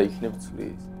დაფიქრდა იქნებ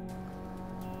ცulis.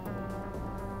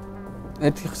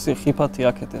 ერთი ხიფათი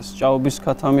აქეთეს ჭაობის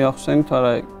ქათამი ახსენით,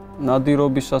 არა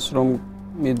ნადირობისას რომ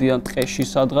მედიან ტყეში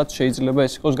სადღაც შეიძლება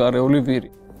ეს იყოს გარეული ვირი.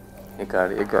 ეგ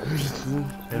არის.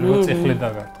 შეიძლება წიხლი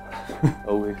დაგარტყა.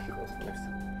 აუ ეგ იყოს მერს.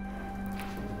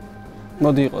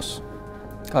 მოდი იყოს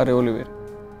გარეული ვირი.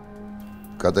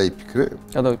 გადაიფიქრე?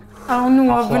 გადავიფიქრე. აუ ნუ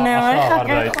აბნევე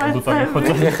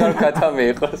ეხლა ქათამი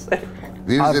იყოს.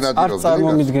 ვირზე ნადირობდნენ? არ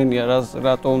წარმომიდგენია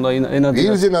რატო უნდა ენადიროს.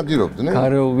 ვირზე ნადირობდნენ?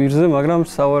 გარეულ ვირზე, მაგრამ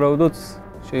სავარაუდოდ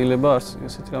შეიძლება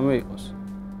ესეთი რამე იყოს.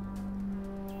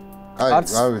 აი, არც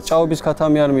ჭაობის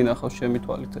ქათამი არ მინახავს ჩემი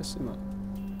თვალით ეს იმან.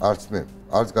 არც მე,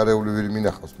 არც გარეული ვირი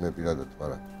მინახავს მე პირადად,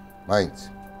 მაგრამ მაინც.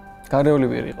 გარეული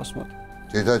ვირი იყოს მოდი.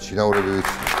 ძირითადად შინაურები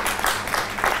ვიცი.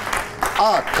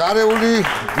 გარეული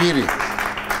ვირი.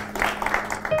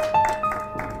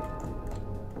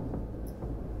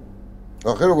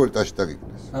 ახლა როგორ ტაში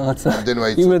დაგიქნეს? რაღაცა.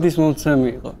 იმედის მომცემი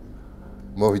იყო.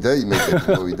 მოვიდა იმედი,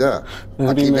 მოვიდა.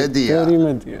 აქ იმედია.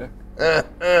 იმედია.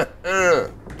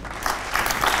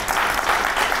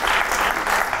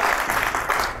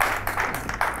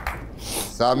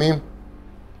 3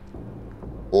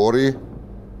 2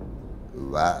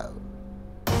 ვაუ.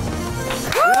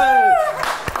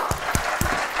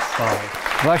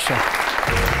 ვაშა.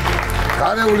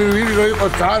 გარეული ვირი რო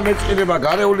იყოს ძალიან მეწყინება,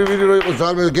 გარეული ვირი რო იყოს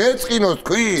ძალიან გეწყინოს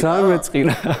თქვი. ძალიან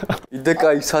მეწყინა. იდე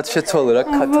კაი სად შეცვალე რა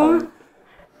ქათავი.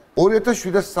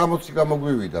 2760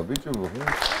 გამოგვივიდა, ბიჭო.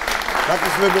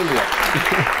 გაკისრებელია.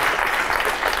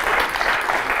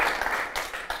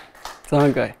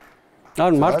 ძალიან კაი.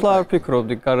 არ მართლა არ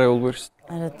ფიქრობდი გარეულ ვირს.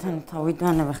 არა თან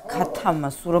თავიდანვე ქათამა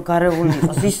სულ რო გარეული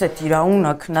იყოს ისეთი რა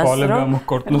უნდა ქნას რა. თვალები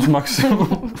გამოგკორტნოს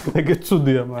მაქსიმუმ. ეგეც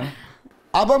ცუდია მაგრამ.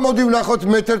 აბა მოდი ვნახოთ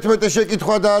მე-11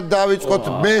 შეკითხვა და დავიწყოთ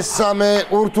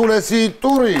მე-3 ურთულესი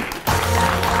ტური.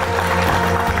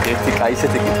 ერთი კაი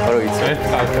ისეთი კითხვა რო იცი.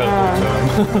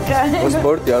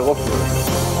 სპორტი არ ყოფილა.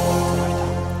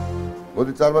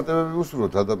 მოდი წარმატებები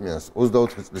უსურვოთ ადამიანს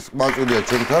 24 წლის ყმაწვილია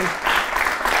ჩვენთან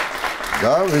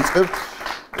და ვიწყებთ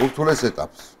ურთულეს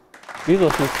ეტაპს.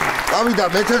 ვიღოთ მე. წავიდა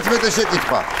მე-11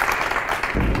 შეკითხვა.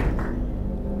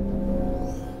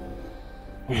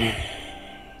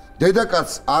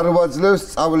 დედაკაცს არ ვაძლევს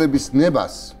სწავლების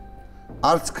ნებას,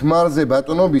 არც ქმარზე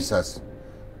ბატონობისას,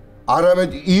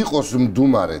 არამედ იყოს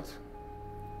მდუმარედ.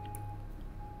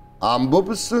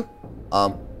 ამბობს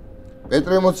ამ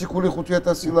პეტრე მოციქული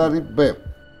 5000 ლარი ბ.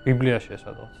 ბიბლიაში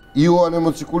სადღაც. იოანე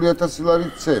მოციქული 1000 ლარი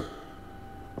c.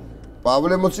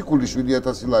 პავლე მოციქული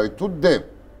 7000 ლარი თუ d.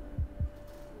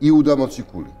 იუდა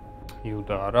მოციქული.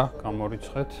 იუდა არა,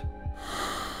 გამორიცხეთ.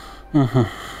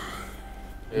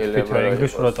 ელემენტი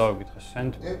ინგლისურად დავიკითხე.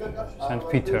 Saint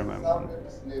Peter მე მგონი.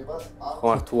 ხო,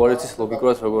 თუ არ იცის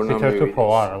ლოგიკურად როგორ უნდა Peter თუ მივიდე. ხო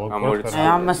არა, ლოგიკურად.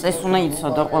 ამას ეს უნდა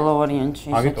იცოდა ყველა ვარიანტში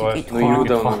ისეთი ნუ კითხვა.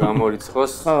 იუდა უნდა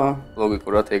გამორიცხოს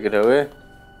ლოგიკურად ეგრევე.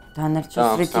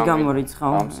 დანარჩენს რითი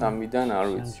გამორიცხავ? ამ სამიდან არ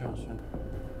ვიცი.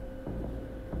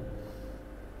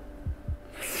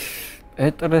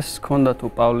 პეტრეს ჰქონდა თუ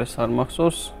პავლეს არ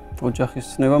მახსოვს, ოჯახის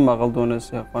ცნება მაღალ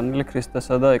დონეზე აყვანილი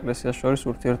ქრისტესა და ეკლესიას შორის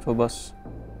ურთიერთობას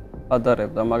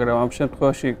ადარებდა, მაგრამ ამ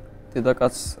შემთხვევაში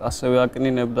დედაკაცს ასევე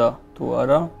აკნინებდა თუ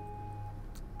არა.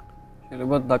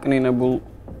 შეიძლება დაკნინებულ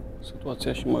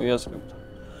სიტუაციაში მოიაზრებდა.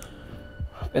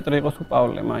 პეტრე იყო თუ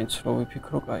პავლე, მაინც რო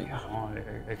ვიფიქრო, კაია.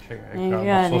 ეგ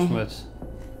გამოსოს მეც.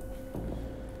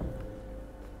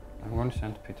 მგონი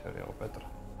Saint Peter იყო პეტრე.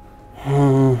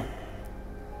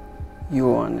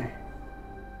 იოანე.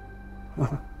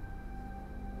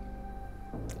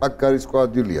 აქ გარისკვა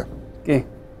ადგილია. კი.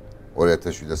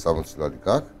 2760 ლარი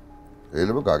გაქვს.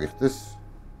 შეიძლება გაგიხდეს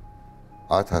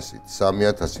 1000-ით,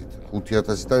 3000-ით,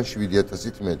 5000-დან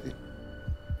 7000-ით მეტი.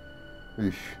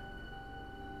 იშ.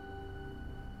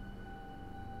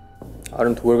 არ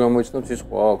თუ ვერ გამოიცნობს ის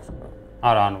ყვა აქვს.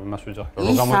 არა, ანუ იმას ვიძახი,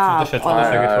 რომ გამოიწვია და შეწყდა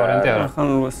შეგეთ ვარიანტი არა. ახლა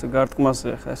ეს გარტყმაზე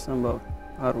ხა ეს ამბავი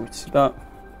არ ვიცი და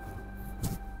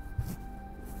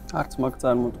არც მაგ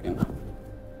წარმოდგენა.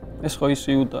 ეს ხო ის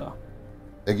იუდაა.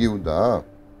 ეგ იუდაა?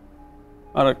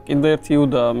 არა, კიდე ერთი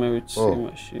იუდაა მე ვიცი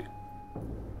იმაში.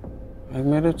 ეგ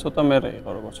მე ცოტა მერე იყო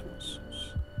როგორც მოსწონს.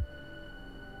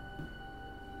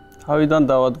 თავიდან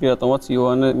დავადგე რატომაც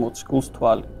იოანე მოციქულს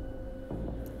თვალი.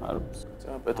 არ ვიცი.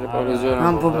 პეტრე პავლეზე რა.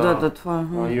 ამბობდა და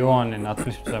თვალი. იოანე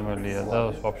ნათლისმცემელია და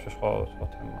ვაფშე სხვა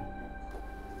თემა.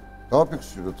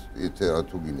 დავაფიქსიროთ ეთე რა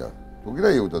თუ გინდა. თუ გინდა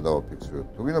იუდა დავაფიქსიროთ,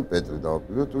 თუ გინდა პეტრე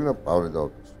დავაფიქსიროთ, თუ გინდა პავლე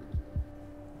დავაფიქსიროთ.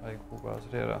 აი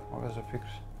გუგაზრი რა, მაგაზე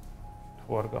ფიქრი. თუ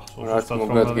არ გახსოვს რაც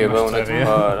მოგადგება უნდა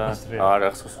თქვა რა. არ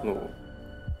ახსოვს ნუ.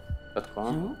 რა თქვა?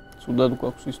 ცუდად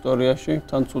გვაქვს ისტორიაში,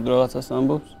 თან ცუდ რაღაცას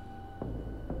ამბობს.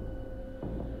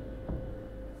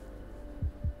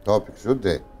 დავაფიქსიროთ დ.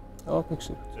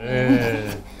 დავაფიქსიროთ.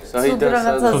 საიდან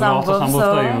რაღაცას ამბობს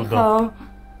და იუდა.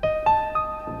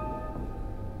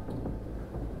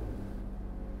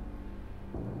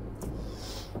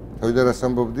 თავიდან რას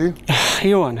ამბობდი?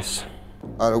 იოანეს.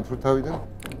 არა, უფრო თავიდან?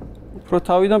 უფრო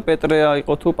თავიდან პეტრეა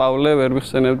იყო თუ პავლე ვერ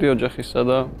მიხსენებდი ოჯახისა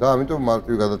და ამიტომ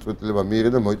მარტივი გადაწყვეტილება მიიღე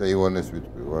და მოიტა იოანეს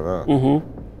ვიტყვი, რა.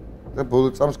 და ბოლო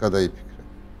წამს გადაიფიქრე.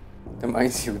 და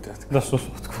მაინც იუდა. და სულ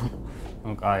თქვა.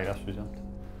 ნუ კაი, რას ვიზამთ.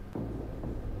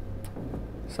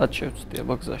 სად შევწდი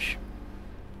აბა გზაში.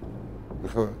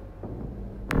 ხო.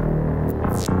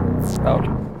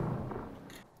 პავლე.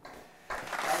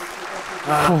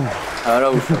 არა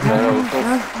უშო.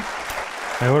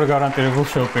 მეორე გარანტირებულ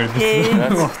შევპერდი.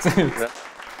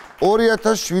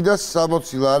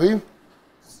 2760 ლარი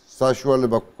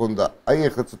საშუალება გქონდა. აი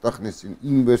ახლა ცოტა ხნის წინ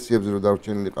იმ ვერსიებზე რომ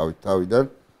დარჩენილიყავით თავიდან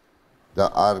და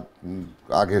არ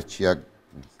აგერჩია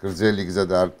გრძელი გზა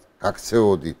და არ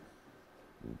გაქცეოდი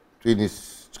ტვინის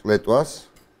წყლეტვას,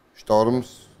 შტორმს,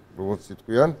 როგორც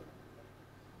იტყვიან.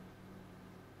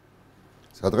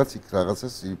 სადღაც იქ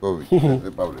რაღაცას იპოვეთ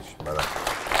პეტრე პავლეში, მაგრამ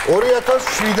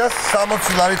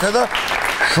 2760 ლარითა და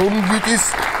შუმგიტის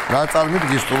ნაწარმით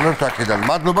გისტუმრებთ აქედან.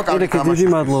 მადლობა, კარგი თამაში. დიდი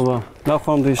მადლობა.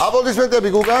 ნახვამდის. აპლოდისმენტები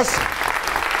გუგას.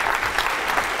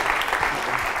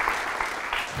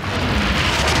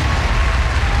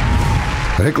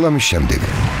 რეკლამის შემდეგ.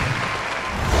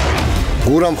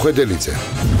 გურამ ხვედელიძე,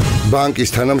 ბანკის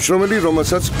თანამშრომელი,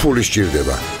 რომელსაც ფული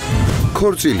სჭირდება.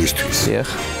 ქორწილისთვის.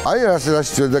 აი ასე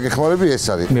რაში ძველი დაგეხმარები ეს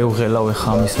არის. მე ვღელავ ახლა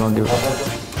ამის მაგივრად.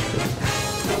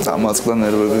 დამაწყდა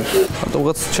ნერვები.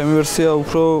 რატომღაც ჩემი ვერსია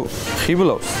უფრო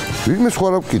ხიბლავს. ვინმე სხვა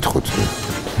რა გკითხოთ?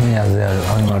 მე აზე არ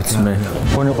მარც მე.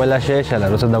 ფონი ყველა შეეშალა,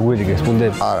 როცა დაგვირიგეს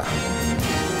ფუნდები. არა.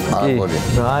 არა გოლი.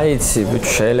 რაიცი,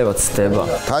 ბიჭო, შეიძლება ცდება.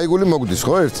 თაიგული მოგდის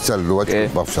ხო ერთი წელი რო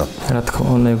ვაჭრობ ბავშვს. რა თქმა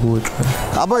უნდა, გუჭვე.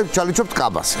 აბა ჩალიჩობთ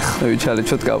კაბას ახლა. მე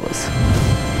ჩალიჩობთ კაბას.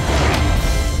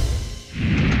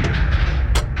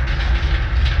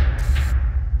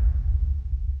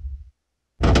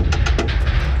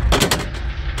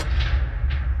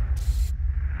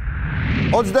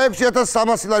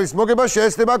 $26,300 ლარის მოგება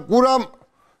შეესწება გურამ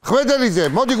ხვედელიძე.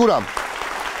 მოდი გურამ.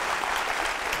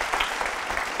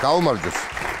 გაუმარჯოს.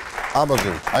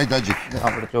 ამაზე, აი დაჯიქი.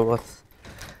 ამრჯობათ.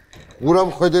 გურამ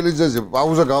ხვედელიძეზე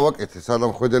პაუზა გავაკეთე,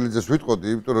 სანამ ხვედელიძეს ვიტყოდი,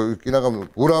 იმიტომ რომ კინაღამ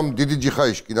გურამ დიდი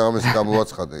ჯიხაიში კინაღამეს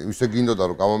გამოვაცხადე. ისე გინდოდა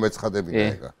რომ გამომეცხადებინა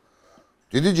ეგა.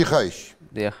 დიდი ჯიხაიში.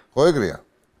 დიახ. ხო ეგრეა?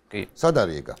 კი. სად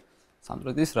არის ეგა?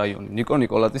 სამტრედის რაიონი, ნიკო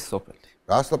ნიკოლაძის სოფელი.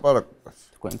 რას ლაპარაკობ?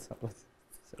 თქვენც ალბათ.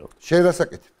 შენ რას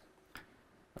აკეთებ?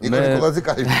 ნიკო ნიკოლაძე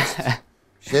კაი.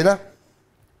 შენ რა?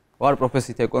 ვარ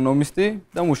პროფესიით ეკონომისტი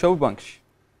და მუშაობ ბანკში.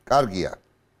 კარგია.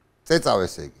 წეწავ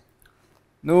ესე იგი.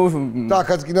 ნუ და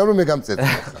ახაც გინდა რომ მე გამწეწე.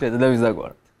 შედედების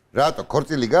დაგვარ. რატო?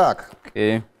 ქორწილი გაქვს?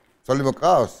 კი. ცოლი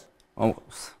მოკავს?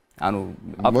 მომყავს. ანუ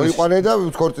მოიყვანე და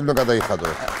ქორწილი უნდა გადაიხადო.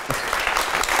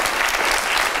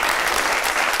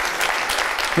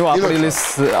 ნუ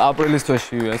აპრილის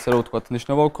თვეში ესე რომ ვთქვათ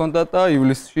ნიშნობა გქონდა და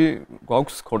ივლისში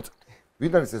გვაქვს ქორწილი.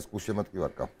 ვინ არის ეს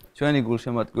გულშემატკივარკა? ჩვენი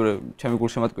ჩემი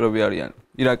გულშემატკივრები არიან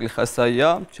ირაკლი ხასაია,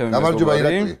 ჩემი გამარჯობა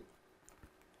ირაკლი.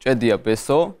 ჭედია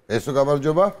ბესო. ბესო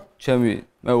გამარჯობა. ჩემი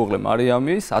მეუღლე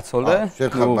მარიამი, საცოლე. შენ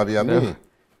ხარ მარიამი?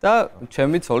 და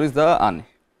ჩემი ცოლის და ანი.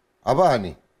 აბა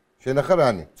ანი. შენ ახარ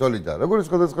ანი, ცოლი და. როგორი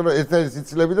სხვადასხვა ერთნაირი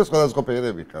სიცილები და სხვადასხვა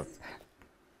ფერები ხარ.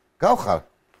 გავხარ.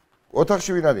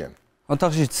 ოთახში ვინ არიან?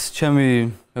 ოთახშიც ჩემი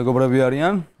მეგობრები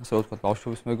არიან, ასე ვთქვათ,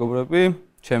 ბავშვობის მეგობრები.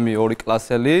 ჩემი ორი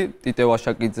კლასელი, ტიტე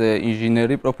ვაშაკიძე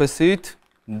ინჟინერი პროფესიით,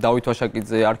 დავით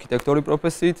ვაშაკიძე არქიტექტორი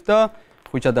პროფესიით და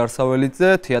ხვიჩა დარსაველიძე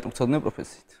თეატრმცოდნე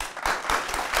პროფესიით.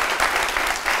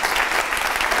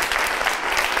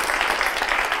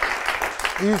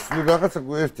 ის რაღაცა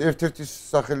ერთ-ერთი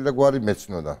სახელი და გვარი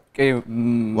მეცნოდა. კი,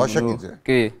 ვაშაკიძე.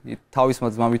 კი, თავისმა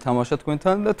ძმამ ითამაშა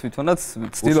თქვენთან და თვითონაც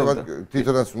ცდილობდა.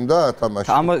 თვითონაც უნდა ათამაშო.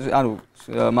 ანუ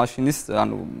მაშინის,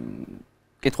 ანუ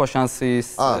კითხვა შანსის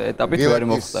ეტაპით ვერ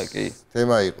მოხდა, კი.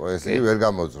 თემა იყო ეს, ვერ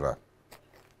გამოძრა.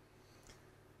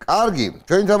 კარგი,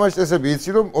 ჩვენი თამაშწესები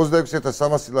იცი რომ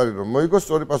 26300 ლარი რომ მოიგოს,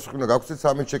 სწორი პასუხი უნდა გაგვცეთ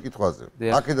 13 შეკითხვაზე.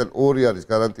 აქედან 2 არის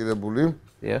გარანტირებული.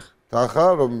 დიახ. თანხა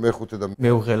რომ მეხუთე და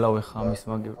მე ვღელავ ახლა ამის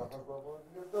მაგივრად.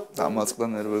 დამაწყდა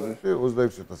ნერვები.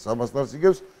 26300 ლარს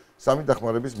იგებს 3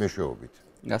 დახმარების მეშვეობით.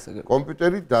 გასაგებია.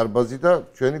 კომპიუტერი, დარბაზი და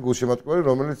ჩვენი გულშემატკივარი,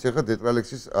 რომელიც ახლა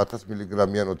დეტრალექსის 1000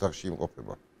 მილიგრამიან ოთახში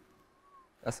იმყოფება.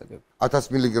 გასაგებია. 1000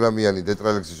 მილიგრამიანი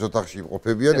დეტრალექსის ოთახში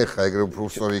იმყოფებიან, ახლა ეგრე უფრო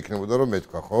სწორი იქნებოდა რომ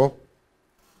მეთქვა, ხო?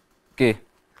 კი.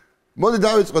 მოდი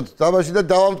დავიწყოთ თამაში და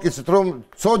დავამტკიცოთ რომ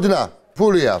ცოდნა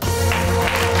ფულია.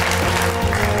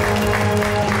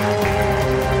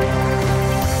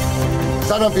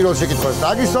 სანამ პირველ შეკითხვას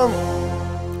დაგისვამ,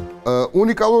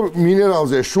 უნიკალურ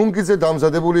მინერალზე შუნგიძე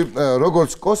დამზადებული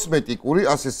როგორც კოსმეტიკური,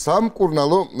 ასე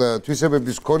სამკურნალო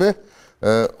თვისებების მქონე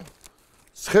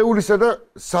სხეულისა და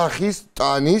სახის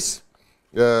ტანის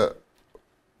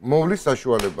მოვლის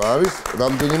საშუალება არის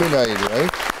რამდენიმე ნაირი, აი.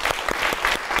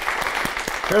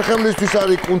 ხერხემლისთვის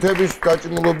არის, კუნთების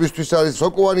დაჭიმულობისთვის არის,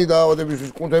 სოკოვანი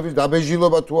დაავადებისთვის, კუნთების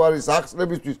დაბეჟილობა თუ არის,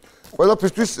 ახსნებისთვის,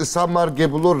 ყველაფერთვის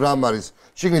სამარგებლო რამ არის.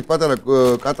 შიგნით პატარა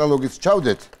კატალოგიც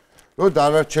ჩავდეთ, რომ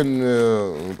დანარჩენ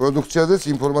პროდუქციაზეც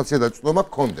ინფორმაცია და წვდომა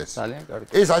გქონდეს. ძალიან კარგი.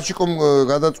 ეს აჩიკომ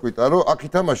გადაწყვიტა, რომ აქ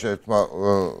ითამაშა ერთმა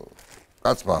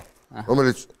კაცმა,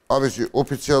 რომელიც ამისი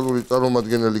ოფიციალური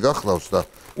წარმომადგენელი გახლავს და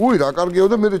უი რა კარგიო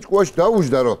და მე ჭკუაში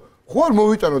დაუჯდა, რომ ხوار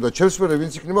მოვიტანო და ჩემს მერე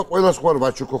ვინც იქნება ყველას ხوار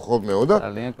ვაჩუქო ხოლმეო და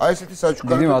აი ესეთი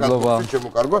საჩუქარი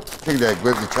შემოკარგვა შეგდა ეგ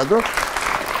გვერდი ჩადო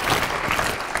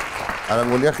არა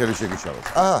მგონია ხელი შეგიშალოს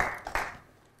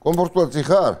კომფორტულად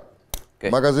იხარ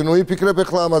მაგაზინო იფიქრებ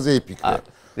ახლა ამაზე იფიქრებ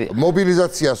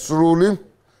მობილიზაცია სრული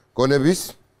გონების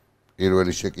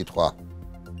პირველი შეკითხვა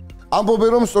ამბობენ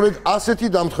რომ სწორედ ასეთი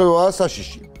დამთხევაა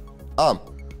საშიში ა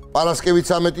პარასკევი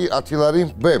 13 10 ლარი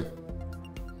ბ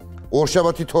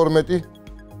ორშაბათი 12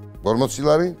 40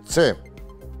 ლარი C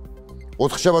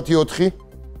ოთხშაბათი 4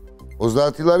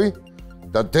 30 ლარი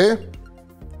და D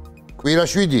კვირა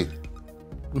 7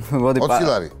 მოდი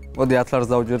 10 ლარს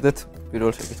დავჯერდეთ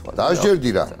პირველ შეკითხვა.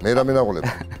 დაჟერდი რა, მე რამე ნაღოლებ.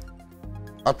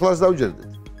 ათლას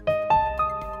დავჯერდეთ.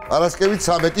 პარასკევით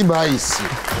 13 მაისი.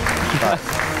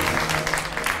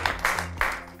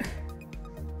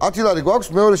 10 ლარი გვაქვს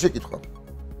მეორე შეკითხვა.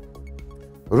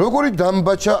 როგორი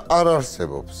დამბაჩა არ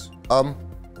არსებობს? ამ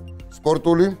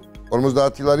სპორტული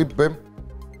 50 ლარი ბ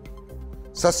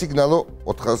სასიგნალო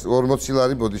 40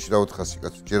 ლარი ბოდიში და 400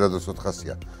 კაც ჯერადოს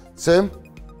 400-ია. C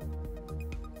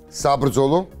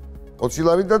საბრძოლო 20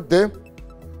 ლარი და D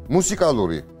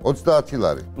მუსიკალური 30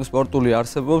 ლარი. სპორტული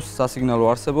არსებობს, სასიგნალო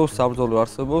არსებობს, საბრძოლო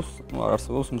არსებობს, არ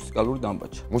არსებობს მუსიკალური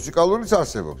დამბაჩა. მუსიკალურიც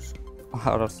არსებობს.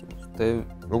 არ არსებობს. D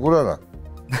როგორ არა?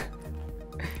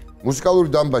 მუსიკალური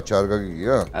დამბაჩა არ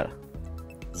გაგიგია? არა.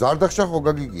 ზარდახშა ხო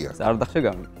გაგიგია? ზარდახშა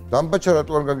გამი. დამბაჩა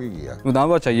რატო არ გაგიგია? ნუ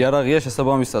დამბაჩა იარაღია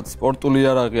შესაბამისად, სპორტული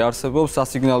იარაღი არსებობს,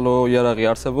 სასიგნალო იარაღი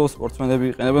არსებობს, სპორტსმენები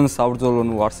იყენებენ საბრძოლო,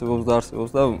 ნუ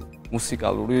არსებობს და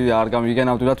მუსიკალური არ გამიგია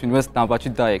ნამდვილად ვინმეს დამბაჩი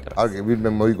დაეკრა. კარგი, ვინმე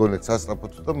მოიგონეთ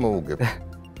სასწრაფოდ და მოუგებ.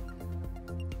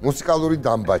 მუსიკალური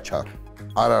დამბაჩა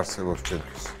არ არსებობს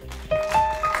ჩვენთვის.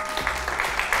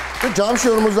 და ჯამში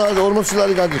 40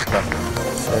 ლარი გაგიხდა.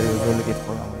 სერიოზული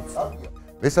კითხვა გამოიცა.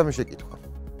 მესამე შეკითხვა.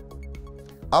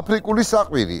 აფრიკული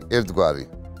საყვირი ერთგვარი,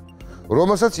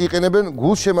 რომელსაც იყენებენ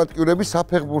გულშემატკივრების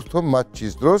საფეხბურთო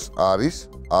მატჩის დროს არის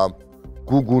A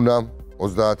გუგუნა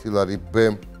 30 ლარი, B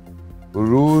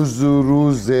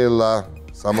რუზრუზელა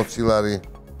 60 ლარი,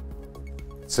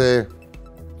 C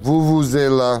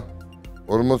ვუვუზელა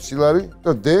 40 ლარი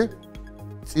და D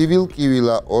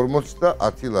ცივილკივილა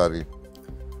 50 ლარი.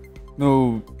 ნუ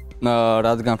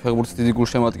რადგან ფეხბურთის დიდი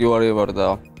გულშემატკივარი ვარ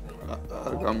და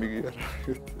არ გამიგია.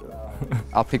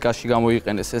 აფრიკაში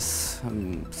გამოიყენეს ეს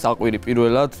საყვირი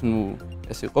პირველად, ნუ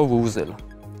ეს იყო ვუვუზელა.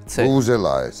 C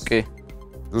ვუვუზელაა ეს. კი.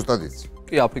 ზუსტად იცი.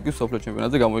 კი, აფრიკის სოფლიო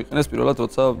ჩემპიონატზე გამოიყენეს პირველად,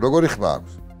 როცა როგორი ხმა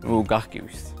აქვს? ნუ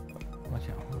გახკივის.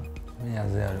 მე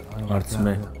აზე არ მარც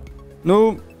მე. ნუ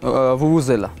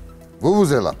ვუვუზელა.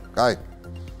 ვუვუზელა, კაი.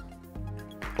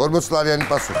 40 ლარიანი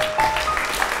პასუხი.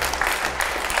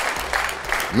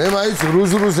 მე მაინც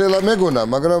რუზრუზელა მეგონა,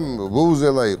 მაგრამ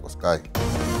ვუვუზელა იყოს, კაი.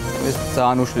 ეს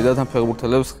ძალიან უშლიდა თან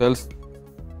ფეხბურთელებს ხელს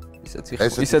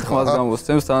ისეთ ხმას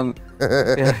გამოსცემს თან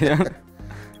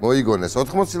მოიგონეს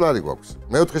 80 ლარი გვაქვს.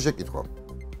 მეოთხე შეკითხვა.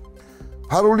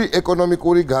 ფარული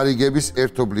ეკონომიკური გარიგების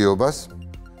ერთობლიობას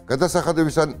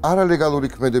გადასახადების ან არალეგალური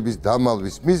ქმედების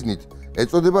დამალვის მიზნით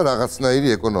ეწოდება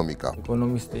რაღაცნაირი ეკონომიკა.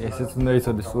 ეკონომისტი ესეც უნდა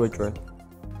იცოდეს უეჭვე.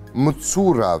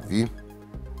 მცურავი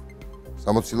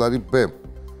 60 ლარი, B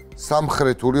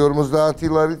სამხრეთული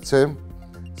 50 ლარი, C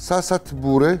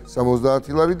სასათბურე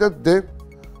 70 ლარი და D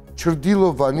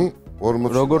ჩრდილოვანი 40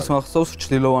 ლარი. როგორც მახსოვს,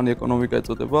 ჩრდილოვანი ეკონომიკა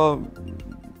ეწოდება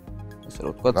ასე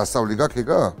რომ ვთქვა. დასავლი გაქვს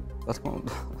ეგა? რა თქმა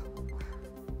უნდა.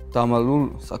 დამალულ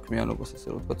საქმიანობას ასე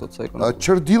რომ ვთქვა, თორსა ეკონომიკა.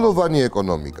 ჩრდილოვანი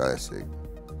ეკონომიკა ესე იგი.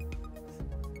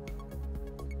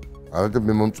 არა და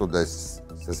მე მომწონდა ეს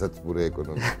სასათბურე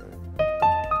ეკონომიკა.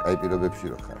 კაი პირობებში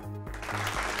რა ხარ.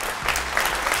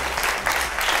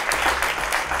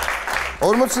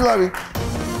 40 ლარი.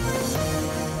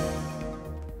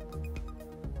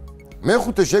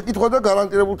 მეხუთე შეკითხვა და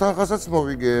გარანტირებულ თანხასაც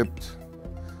მოვიგებთ.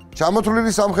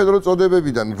 ჩამოთვლილი სამხედრო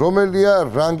წოდებებიდან რომელია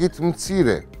რანგით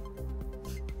მცირე?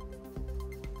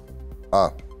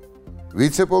 A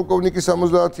ვიცე-პოლკოვნიკი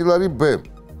 70 ლარი, B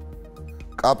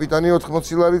კაპიტანი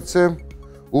 80 ლარი, C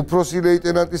უფროსი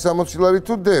ლეიტენანტი 60 ლარი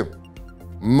თუ D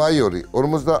მაიორი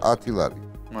 50 ლარი.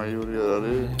 მაიორი არ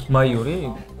არის? მაიორი?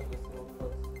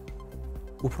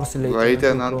 უფროსი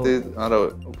ლეიტენანტი, არა,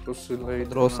 უფროსი ლეიტენანტი.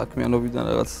 დრო საქმიანობიდან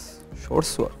რაღაც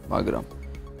შორს ვარ, მაგრამ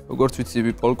როგორც ვიცი,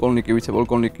 პოლკოვნიკი,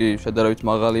 ვიცე-პოლკოვნიკი შედარებით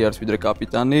მაღალი არის ვიდრე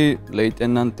კაპიტანი,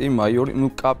 ლეიტენანტი, მაიორი, ნუ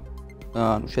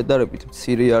შედარებით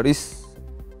მცირე არის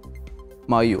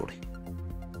მაიორი.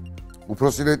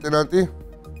 უფროსი ლეიტენანტი?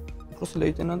 უფროსი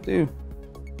ლეიტენანტი?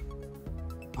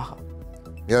 აჰა.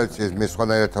 მე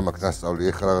სხვანაირად მაქვს ნასწავლი,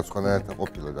 ეხლა რაღაც სხვანაირად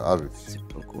ყოფილა და არ ვიცი.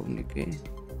 პოლკოვნიკი.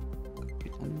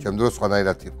 ჩემ დროს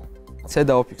სხვანაირად იყო. C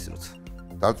დააფიქსიროთ.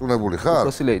 დარწმუნებული ხარ?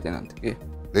 უფროსი ლეიტენანტი, კი.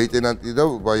 ლეიტენანტი და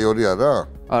მაიორი არა?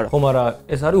 არა. ხო, მაგრამ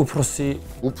ეს არის უფროსი.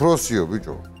 უფროსიო,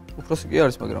 ბიჭო. უფროსი კი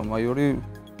არის, მაგრამ მაიორი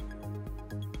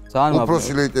ძალიან მაბნე.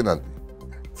 უფროსი ლეიტენანტი.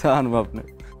 ძალიან მაბნე.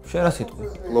 შენ რა სიტყვი?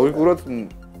 ლოგიკურად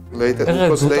ლეიტენანტი,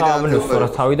 უფროსი ლეიტენანტი რა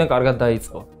თავიდან კარგად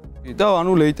დაიწყო. და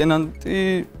ანუ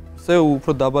ლეიტენანტიზე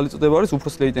უფრო დაბალი წოდება არის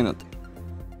უფროსი ლეიტენანტი.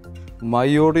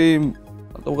 მაიორი,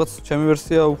 რატომღაც ჩემი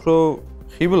ვერსია უფრო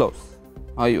ხიბლავს.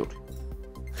 მაიორი.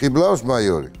 ხიბლავს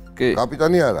მაიორი? კი.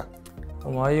 კაპიტანი არა?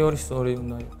 მაიორი სწორი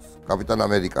უნდა იყოს. კაპიტან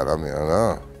ამერიკა რამე არა?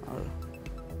 არა.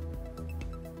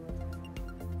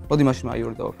 მოდი მაშინ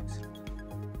მაიორი დავაფიქსიროთ.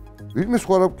 ვინმე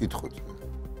სხვა რა ვკითხოთ?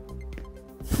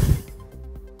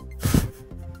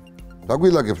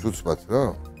 დაგვილაგებს უცბად რა.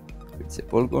 ვიცე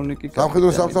პოლკოვნიკი. სამხედრო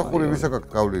სამსახური ვისაკ აქვს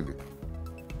გავლილი?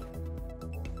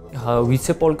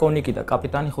 ვიცე-პოლკოვნიკი და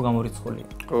კაპიტანი ხო გამორიცხული?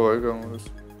 ხო, აი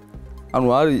გამორიცხული. ანუ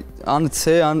არის ან C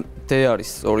ან D არის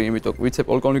სწორი, იმიტომ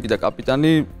ვიცე-პოლკოვნიკი და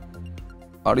კაპიტანი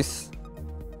არის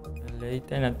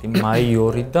ლეიტენანტი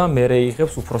მაიორი და მერე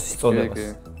იღებს უფროსის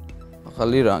წოდებას.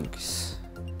 ახალი რანგის.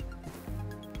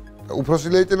 უფროსი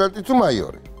ლეიტენანტი თუ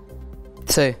მაიორი?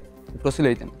 C, უფროსი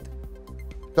ლეიტენანტი.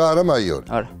 და არა მაიორი.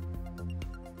 არა.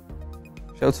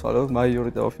 შევცვალო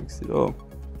მაიორი დავაფიქსირო.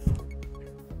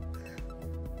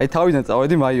 აი თავიდან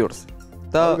წავედი მაიორს.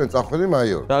 და თავიდან წახვედი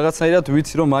მაიორი. რაღაცნაირად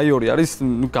ვიცი რომ მაიორი არის,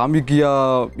 გამიგია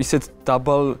ისეთ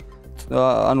დაბალ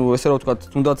ანუ ესე რა ვთქვა,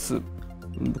 თუნდაც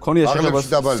მქონია შეიძლება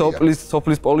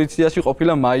სოფლის პოლიციაში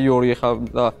ყოფილა მაიორი ხა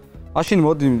და მაშინ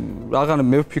მოდი რაღაცა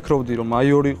მე ვფიქრობდი რომ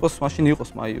მაიორი იყოს, მაშინ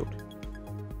იყოს მაიორი.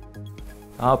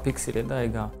 ააფიქსირე და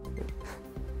ეგა.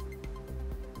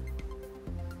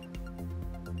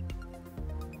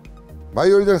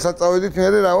 მაიორიდან საწავედით მე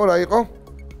რა იყო?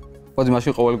 მოდი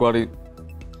მაშინ ყოველგვარი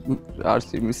არის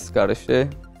იმის გარეშე,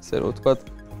 ესე რა ვთქვა.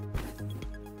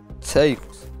 C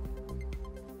იყოს.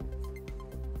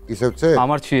 ისევ C?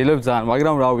 ამარჩიელებ ძალიან,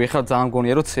 მაგრამ რავი, ეხლა ძალიან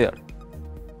მგონია რომ C არის.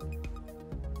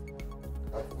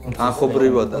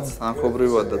 თანხობრივადაც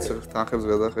თანხებს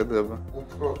გადახედება.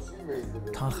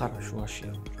 თანხარა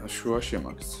შუაშია. შუაში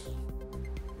მაგს.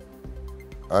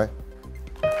 აი.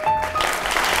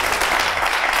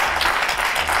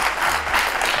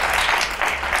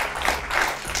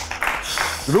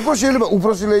 როგორ შეიძლება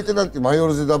უფროსი ლეიტენანტი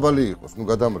მაიორზე დაბალი იყოს, ნუ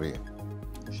გადამრია.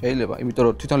 შეიძლება, იმიტომ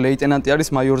რომ თვითონ ლეიტენანტი არის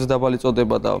მაიორზე დაბალი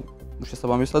წოდება და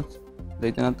შესაბამისად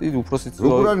ლეიტენანტი უფროსი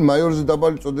როგორ არის მაიორზე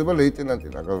დაბალი წოდება ლეიტენანტი,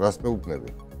 რას მეუბნები?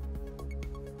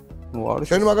 ნუ არის.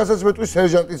 შენ მაგასაც მეტყვი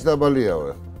სერჟანტის დაბალიაო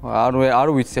ეხლა. არ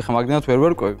ვიცი ხა მაგდანაც ვერ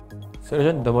ვერკვევი.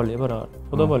 სერჟანტი დაბალია, არა,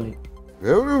 ხო დაბალია.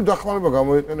 ბევრი დახმარება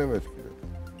გამოიყენე მეც კიდე.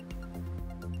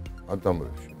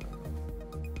 ადამრებში.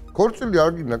 ქორწილი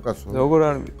არ გინდა კაცო. როგორ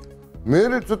არის?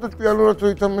 მე ცოტა ჭკვიანურად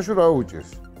ვითამაშო რა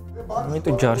უჭირს.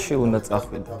 ამიტომ ჯარში უნდა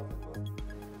წახვიდე.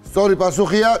 სწორი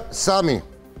პასუხია 3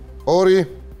 2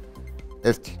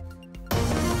 1.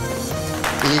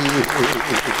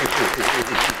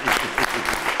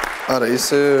 არა,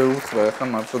 ისე უთხრა, ახლა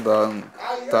მართლა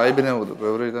დაიბნეოდა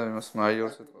ბევრი და იმას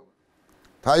მაიორს ეთქვა.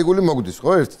 თაიგული მოგდის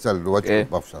ხო ერთი წალი რო ვაჭრო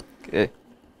ბავშვად? კი.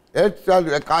 ერთი წალი,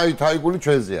 კაი თაიგული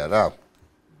ჩვენზეა რა.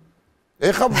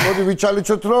 ეხლა მოდი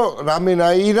ვიჩალიჩოთ რომ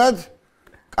რამენაირად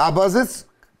კაბაზეც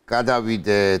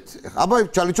გადავიდეთ. აბა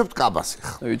ჩალიჩობთ კაბას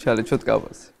ეხლა. ვიჩალიჩოთ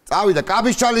კაბას. წავიდა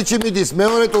კაბის ჩალიჩი მიდის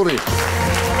მეორე ტური.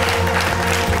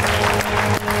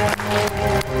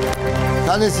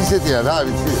 თან ეს ისეთია რა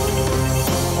არის?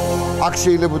 აქ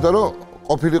შეიძლებოდა რომ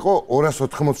ყოფილიყო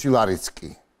 280 ლარიც კი.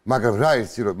 მაგრამ რა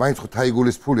იცი რომ მაინც ხო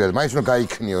თაიგულის ფულია, მაინც რომ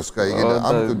გაიქნიოს, კაი,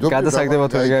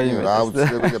 გადასაგდებად ვერ გაიმეც. რა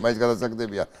უცნებია, მაინც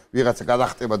გადასაგდებია. ვიღაცა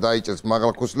გადახტება დაიჭერს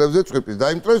მაღალ ქუსლებზე, წვიფის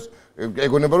დაიმტროს,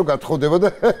 ეგონება რომ გათხოვდება და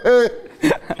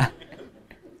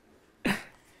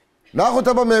ნახოთ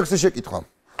აბა მეექვსე შეკითხვა.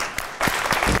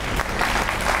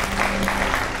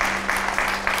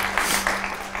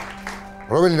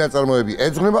 რომელი ნაწარმოები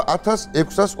ეძღვნება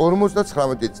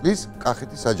 1659 წლის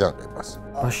კახეთის აჯანყებას?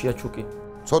 ბაშიაჩუკი.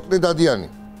 ცოტნე დადიანი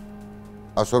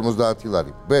 150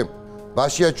 ლარი. B.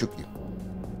 ბაშიაჩუკი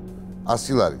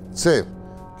 100 ლარი. C.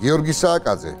 გიორგი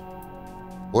სააკაძე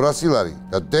 200 ლარი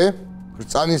და D.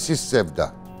 ხრწანისის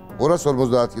სევდა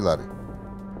 250 ლარი.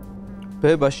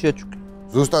 B. ბაშიაჩუკი.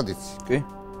 ზუსტად იცი? კი.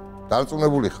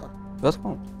 დარწმუნებული ხარ? რა თქმა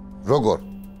უნდა. როგორ?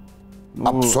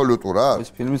 აბსოლუტურად?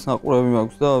 ეს ფილმის ნაყურები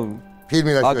მაქვს და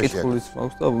ფილმი რა შეიძლება? აკითხulis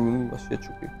მაქვს და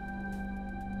ბაშიაჩუკი.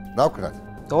 ნავკრად.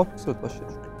 დავაფიქსიროთ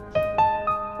ბაშიაჩუკი.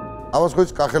 ამას ხო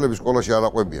კახელების სკოლაში არ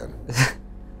აყვებიან.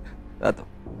 რატო?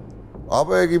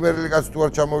 აბა ეგ იმერელი კაცი თუ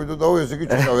არ ჩამოვიდო და ესე იგი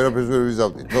ჩვენ ვერაფერს ვერ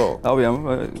ვიზავდით, ხო? რავი,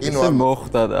 ისე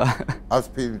მოხდა და ას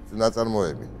ფილმ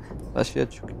ნაწარმოები.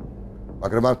 ბაშიაჩუკი.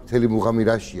 მაგრამ ამ მთელი მუღამი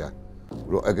რაშია?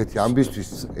 რომ ეგეთი ამბისთვის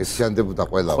ესიანდებოდა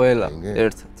ყველა. ყველა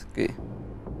ერთად, კი.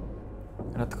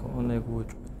 რა თქმა უნდა, ეგ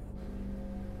უეჭვი.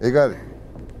 ეგ არის.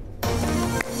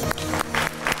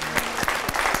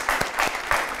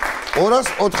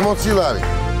 280 ლარი.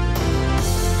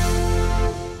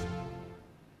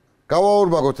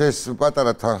 გავაურბაგოთ ეს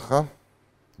პატარა თანხა.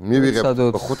 მივიღებ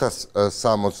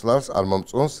 560 ლარს, არ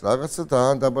მომწონს, რაღაცა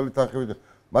ძალიან დაბალი თანხები.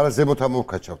 მაგრამ ზემოთ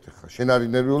ამოვკაჩავთ ახლა. შენ არის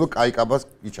ნერვიულო, კაი კაბას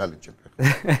გიჩალიჩებ ახლა.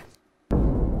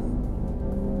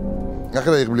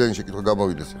 ახლა იღბლიანი შეკითხვა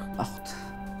გამოვიდეს ახლა. ნახოთ.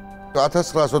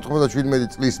 1997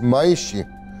 წლის მაისში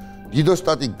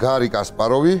გიდოსტატი გარი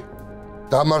კასპაროვი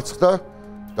დამარცხდა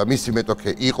და მისი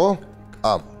მეტოქე იყო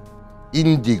A.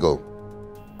 ინდიგო.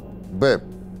 B.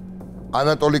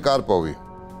 ანატოლი კარპოვი.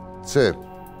 C.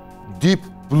 Deep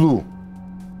Blue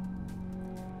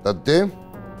და D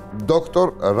Dr.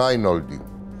 Reinoldi.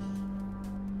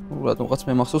 რატომღაც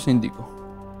მე მახსოვს ინდიგო.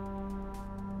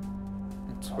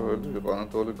 ცოდნა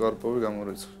ანატოლი კარპოვი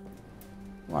გამორიცხა.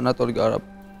 ანატოლი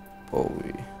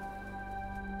კარპოვი.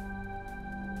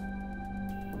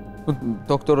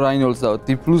 დოქტორ რაინოლდს და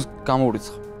Deep Blue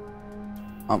გამორიცხა.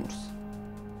 ამურს.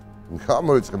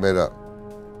 გამორიცხა მე რა.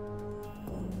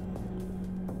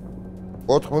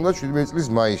 97 წლის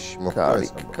მაისში მოხდა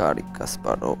ეს. კარი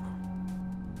კასპაროვ.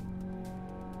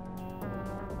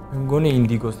 მე მგონი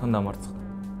ინდიგოსთან დამარცხდა.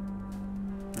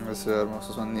 ესე არ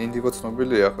მახსოვს, მან ინდიგო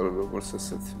ცნობილია ახლა როგორც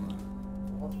ესეთი.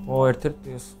 ერთ-ერთი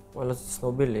ეს ყველაზე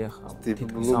ცნობილია ხა.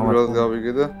 ტიპულად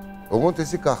გავიგე და ოღონდ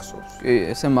ესე გახსოვს. კი,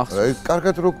 ესე მახსოვს.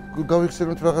 კარგად რო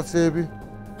გავიხსენოთ რაღაცეები.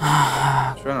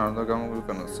 ჩვენ არ უნდა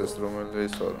გამოგვიყენოს ეს რომელი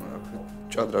ის არ მე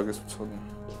ჭადრაგის ცოდნა.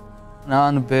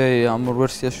 ან B ამ ორ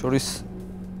ვერსიას შორის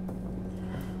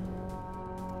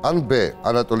ან B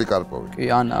ანატოლი კარპოვი. კი,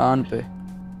 ან B.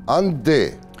 ან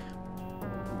D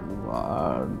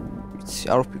იცი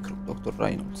არ ვფიქრობ დოქტორ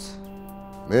რაინოლდს.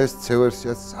 მე ეს C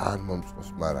ვერსიას ძალიან მომწონს,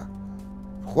 მაგრამ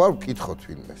ხო არ ვკითხოთ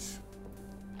ვინმეს.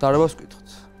 დარებას ვკითხოთ.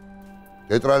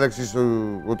 ტეტრალექსის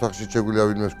ოთახში შეგვიძლია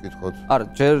ვინმეს ვკითხოთ. არა,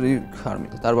 ჯერ არ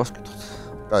მინდა დარებას ვკითხოთ.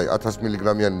 კაი, 1000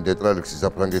 მილიგრამიანი ტეტრალექსი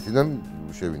საფრანგეთიდან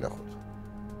შევინახოთ.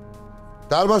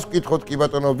 დარბას ვკითხოთ კი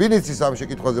ბატონო, ვინ იცის ამ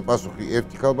შეკითხვაზე პასუხი?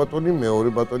 ერთი ხალბატონი, მეორე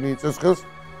ბატონი იწევს ხელს.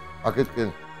 აქეთკენ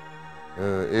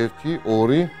 1,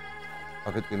 2,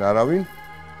 აქეთკენ არავინ.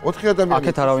 4 ადამიანი.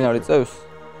 აქეთ არავინ არ იწევს?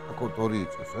 აქოთ 2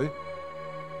 იწევს, აი.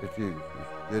 ერთი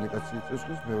იანი კაცი იწევს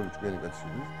ხელს, მეორე ჭკვიანი კაცი.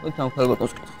 ოც ამ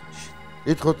ხალბატონს ვკითხოთ.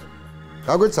 კითხოთ.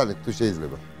 გაგვეცანეთ თუ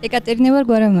შეიძლება. ეკატერინე ვარ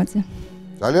გვარამაძე.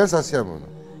 ძალიან სასიამოვნო.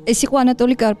 ეს იყო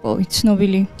ანატოლი კარპოვი,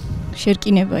 ცნობილი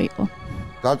შერკინება იყო.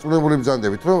 დაწუნებული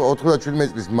ბრძანდებით, რომ 97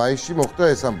 წლის მაისში მოხდა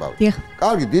ეს ამბავი. დიახ.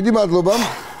 კარგი, დიდი მადლობა.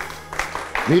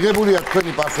 მიღებულია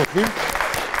თქვენი პასუხი.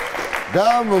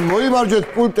 და მოიმარჯვეთ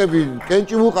პულტები,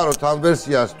 კენჭი ვუყაროთ ამ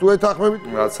ვერსიას. თუ ეთანხმებით?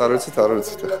 რაც არ ვიცით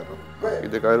ახლა.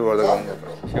 კიდე კაი რო არ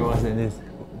დაგამოყარა. შევასწინეს.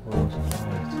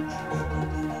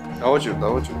 დავაჭირდა.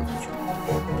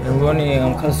 მე მგონი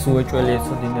ამ ხალხს უეჭველი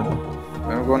ეცოდინება.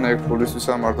 მე მგონი ეგ ფულისთვის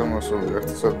ამართა მოსული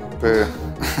ერთსა B.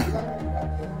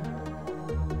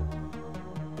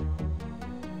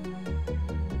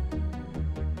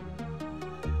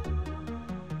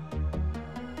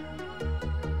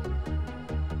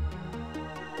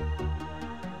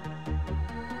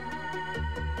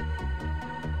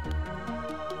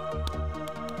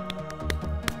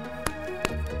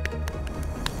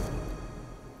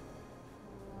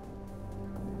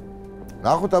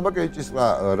 ნახოთ აბა კეჭის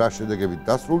რა შედეგებით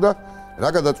დასრულდა, რა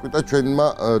გადაწყვიტა ჩვენმა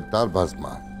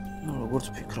დარბაზმა. როგორც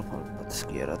ვფიქრობ, ალბათ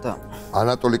კი არა და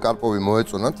ანატოლი კარპოვი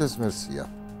მოეწონათ ეს ვერსია.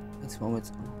 მეც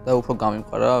მომეწონა და უფრო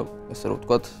გამიმყარა, ესე რომ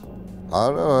ვთქვათ.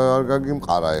 არ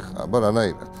გაგიმყარა ეხლა, აბა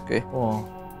რანაირად? კი. ო.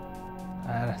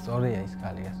 არა, სწორია ის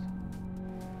კალიას.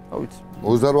 ავიც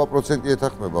 28%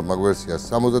 ეთანხმება მაგ ვერსიას,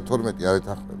 72 არ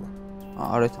ეთანხმება.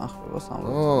 არ ეთანხმება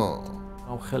 70.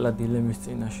 ამ ხელა დილემის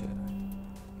წინაშე.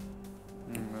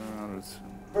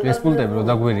 ეს პულტები რო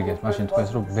დაგვერიგეთ, მაშინ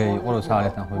თქვენს რომ B იყო რომ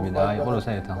საერთანხმები და A იყო რომ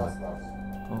საერთანხმები.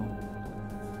 ხო.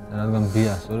 რადგან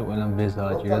B-ა სწორი, ყველამ B-ს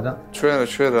დააჭირა და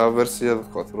ჩვენ რა ვერსია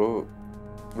ვთქვათ,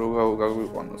 რომ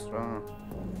გაგვიყვანოს რა.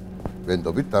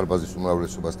 ვენდობით დარბაზის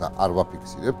უმრავლესობას და არ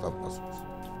ვაფიქსირებთ ამ პასუხს.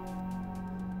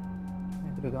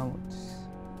 ეგრე გამოდის.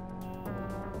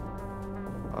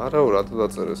 არა, რატო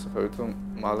დაწერეს ხა ვითომ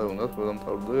მალე უნდა რომ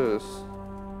დამთავრდეს.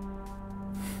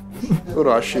 თუ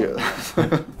რაშია.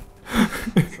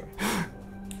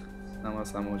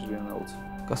 ამას ამოჯრიან აუც.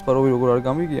 კასპაროვი როგორ არ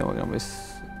გამიგია, მაგრამ ეს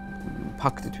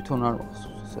ფაქტი თვითონ არ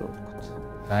მახსოვს, ასე რომ ვთქვათ.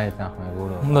 დაეთანხმებო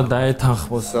რომ უნდა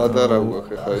დაეთანხმოს. სადარა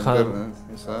უხე ხა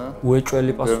ინტერნეტისა.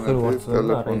 უეჭველი პასუხი რო არც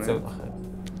არა იწევდა ხა.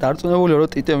 დარწმუნებულია რომ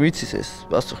ტიტე ვიცის ეს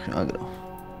პასუხი, მაგრამ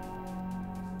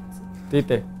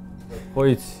ტიტე ხო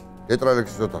იცი?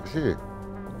 ტეტრალექსის ოთახში?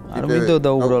 არ მინდოდა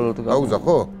უბრალოდ გაუზა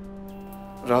ხო?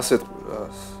 რას ეთქვი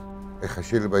რას? ეხა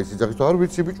შეიძლება ის იძახის თუ არ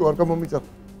ვიცი ბიჭო არ გამომიძახ.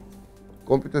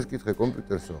 კომპიუტერს კითხე,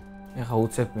 კომპიუტერსო. ეხა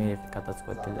უცებ მე ერთი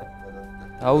გადაწყვეტილი.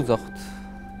 დაუძახოთ.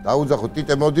 დაუძახოთ,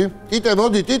 ტიტე მოდი. ტიტე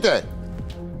მოდი, ტიტე.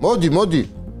 მოდი.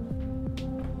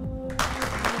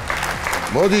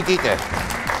 მოდი ტიტე.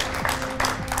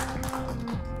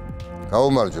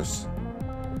 გაუმარჯოს.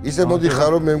 ისე მოდი ხარ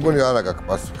რომ მე მგონი არა გაქვს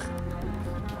პასუხი.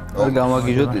 არ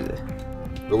გამაგიჟო ტიტე.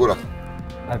 როგორ ახ?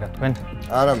 კარგად თქვენ?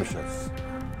 არა მიშას.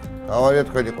 დავარია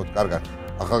თქვენ იყოთ კარგად.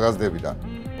 ახალგაზრდები და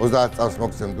 30 წელს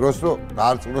მოგცემ დროს რომ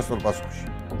დაარწმუნოს ორ პასუხში.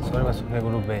 სწორი პასუხი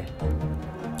მეგობრ B.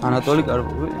 ანატოლი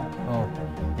კარპოვი? ო,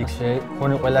 იქ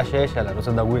ყველა შეეშალა,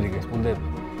 როცა დაგვირიგეს პუნდები.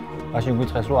 მაშინ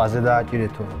გიცხეს რომ აზე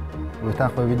დააჭირეთო.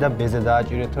 ვეთანხმებით და ბ-ზე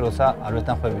დააჭირეთ, როცა არ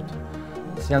ვეთანხმებით.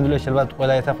 სინამდვილე შეიძლება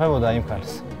ყველა ეთანხმებოდა იმ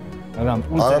ხალხს. მაგრამ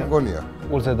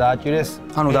პულზე დააჭირეს.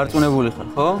 ანუ დარწმუნებული ხარ,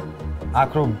 ხო?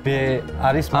 აქ რომ B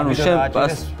არის, მომიდა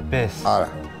დააჭირეს B-ს. არა.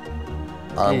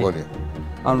 არ მგონია.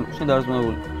 ანუ შენ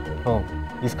დარწმუნებული. ხო,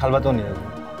 ის ქალბატონია.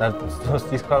 და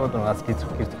ის ქალბატონი რაც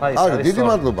გითხრა ის არის. დიდი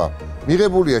მადლობა.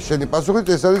 მიღებულია შენი პასუხით,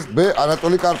 ეს არის B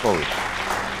ანატოლი კარპოვი.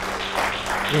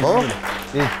 ხო?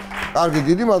 კარგი,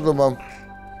 დიდი მადლობა.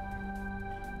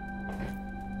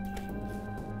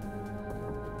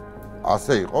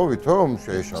 ასე იყო ვითომ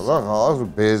შეეშალა ხალხს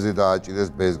B-ზე დააჭირეს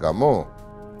B-ს გამო?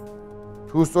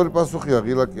 თუ სწორი პასუხია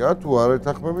ღილაკი A, თუ არ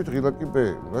ეთანხმებით ღილაკი B.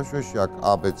 რა შეში აქ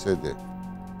A, B, C, D.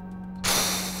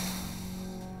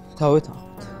 თავეთანხმეთ.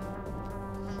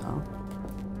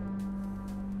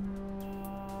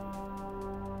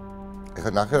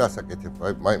 ეხლა ნახე რა საკეთებ,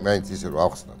 მაინც ისე რომ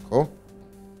ავხსნათ, ხო?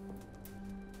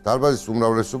 დარბაზის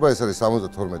უმრავლესობა ეს არის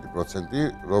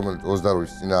 72%, რომელიც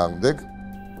 22-ის წინააღმდეგ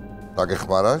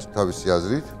დაგეხმარა თავისი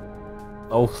აზრით.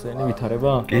 აუხსენი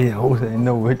ვითარება? კი, აუხსენი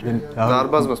და უეჭველი.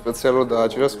 დარბაზმა სპეციალურად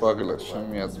დააჭირა სხვა ღილაკს,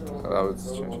 ჩემი აზრით, რა ვიცი,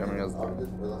 ჩემი აზრით.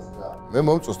 მე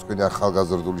მომწონს თქვენი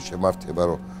ახალგაზრდული შემართება,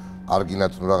 რომ არ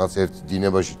გინათ რომ რაღაც ერთ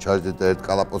დინებაში ჩაჯდეთ და ერთ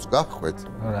კალაპოტს გახვეთ.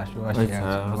 რა შუაში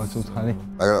არის, უცხალი.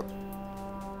 მაგრამ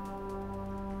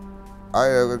აი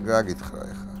რა გითხრა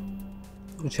ეხლა?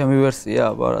 ჩემი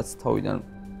ვერსია, აბა რაც თავიდან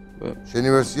შენი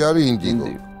ვერსია არის ინდიგო.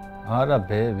 არა,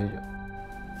 B ბიჭო.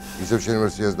 ისევ შენი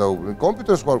ვერსიას დაუბრუნე.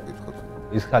 კომპიუტერს ხარ ვკითხოთ.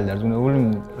 ის ხალი დარწმუნებული?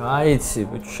 რა იცი,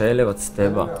 ბიჭო, შეიძლება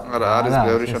ცდება. არა, არის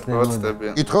ბევრი შემთხვევა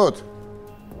ცდებიან. კითხოთ?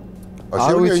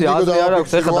 არ ვიცი, აზრი არ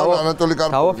აქვს, ეხლა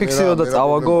დავაფიქსირო და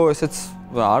წავაგო, ესეც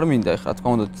არ მინდა ეხლა, რა თქმა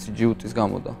უნდა, ჯიუტის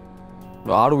გამო და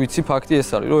არ ვიცი, ფაქტი ეს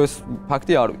არის, რომ ეს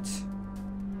ფაქტი არ ვიცი.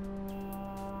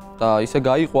 და ისე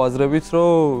გაიყო აზრებით,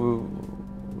 რომ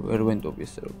ვერ ვენდობი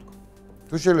ესე რომ ვთქვა.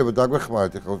 თუ შეიძლება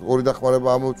დაგვეხმარეთ ეხლა, ორი დახმარება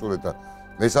ამოვწურეთ და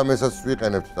მესამესაც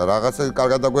ვიყენებთ და რაღაცა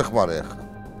კარგად დაგვეხმარე ეხლა.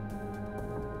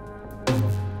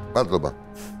 მადლობა.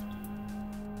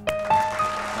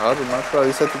 არა, მართლა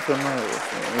ისეთი თემა იყო.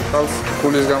 მიხალს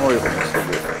ქულის გამო იყო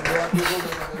მოსული.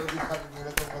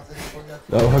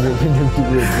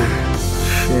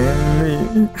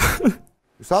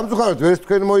 სამწუხაროდ ვერც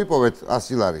თქვენ მოიპოვეთ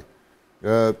 100 ლარი.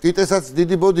 ტიტესაც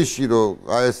დიდი ბოდიში რომ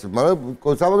აი ეს, მაგრამ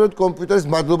სამაგერად კომპიუტერის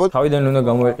მადლობა. თავიდან უნდა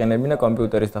გამოიყენებინა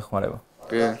კომპიუტერის დახმარება.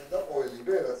 კი.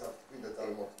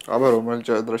 აბა რომელი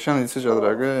ჭადრა, შენ იცი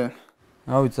ჭადრაგე?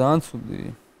 რავი, ძალიან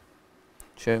ცუდი.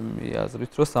 ჩემი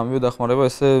აზრით, რომ სამივე დახმარება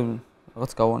ესე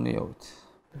რაღაც გავანიავთ.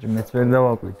 მეც ვერ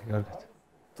დავაკვირდი, კარგად.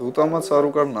 თუ უტამაც არ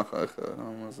უკარნახა ეხლა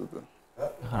ამაზე და.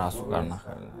 ეხლა რას უკარნახა?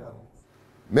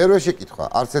 მერვე შეკითხვა,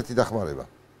 არც ერთი დახმარება.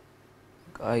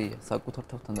 კაია, საკუთარ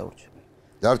თავთან დავრჩები.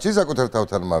 დარჩი საკუთარ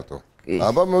თავთან მარტო.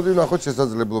 აბა მოდი ვნახოთ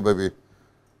შესაძლებლობები.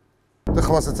 და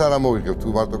ხმასაც არ ამოვიღებ თუ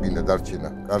მარტო გინდა დარჩენა.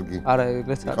 კარგი. არა,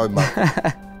 ეგრეც არ.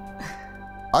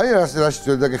 აი რაში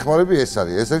ძველი დაგეხმარები ეს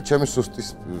არის. ეს არის ჩემი სუსტის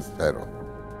სფერო.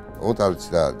 მოდი არ ვიცი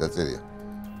რა დაწერია.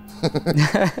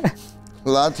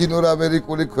 ლათინურ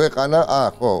ამერიკული ქვეყანა,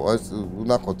 ხო, ეს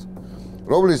ვნახოთ.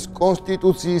 რომლის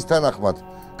კონსტიტუციის თანახმად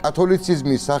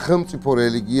კათოლიციზმის სახელმწიფო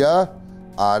რელიგია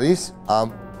არის ამ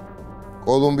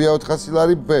კოლუმბია 400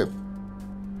 ლარი B,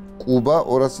 კუბა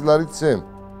 200 ლარი C,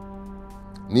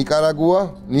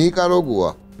 ნიკარაგუა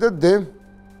და D,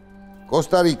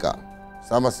 კოსტა-რიკა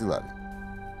 300 ლარი.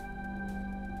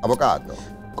 აბოკადო.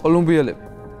 კოლუმბიელები.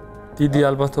 დიდი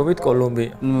ალბათობით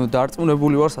კოლუმბია.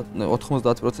 დარწმუნებული ვარ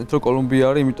 90% რომ კოლუმბია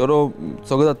არის, იმიტომ რომ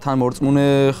ზოგადად თან მორწმუნე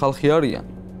ხალხი არიან.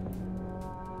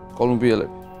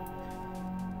 კოლუმბიელები.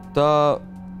 და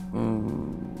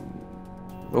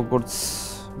როგორც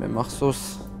მე მახსოვს,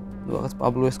 რაღაც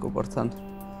პაბლო ესკობართან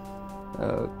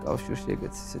კავშირში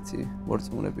ეგეც ისეთი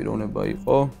მორწმუნე პიროვნება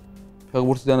იყო.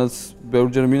 ფეხბურთიდანაც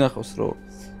ბევრჯერ მინახავს, რომ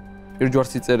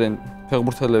პირჯვარს იწერენ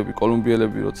ფეხბურთელები,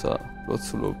 კოლუმბიელები, როცა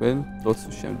ლოცულობენ,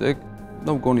 ლოცვის შემდეგ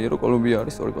და მგონია, რომ კოლუმბია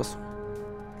არის სწორი პასუხი.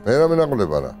 მე რა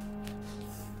მენაყოლება რა?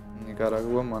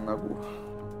 ნიკარაგუა, მანაგუა.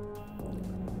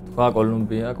 თქვა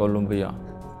კოლუმბია.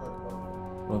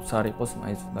 რომ არ იყოს,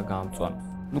 მაინც უნდა გაამწვანოს.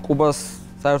 ნუ კუბას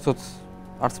საერთოდ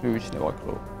არც მივიჩნევ აქ,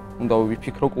 რომ უნდა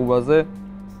ვიფიქრო კუბაზე.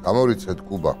 გამორიცეთ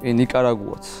კუბა.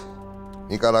 ნიკარაგუაც.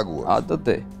 ნიკარაგუა და D.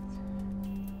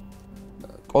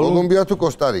 კოლუმბია თუ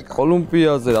კოსტა-რიკა?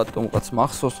 კოლუმბიაზე რატომღაც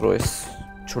მახსოვს, რომ ეს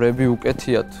ჯვრები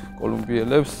უკეთიათ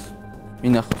კოლუმბიელებს,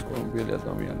 მინახავს კოლუმბიელი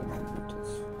ადამიანები,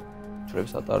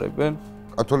 ჯვრებს ატარებენ.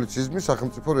 კათოლიციზმის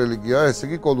სახელმწიფო რელიგიაა, ესე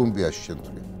იგი კოლუმბიაში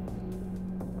შემთხვევით.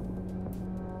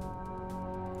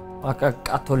 აკა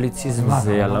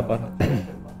კათოლიციზმზეა ლაპარაკი.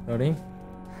 არის?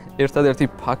 ერთადერთი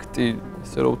ფაქტი,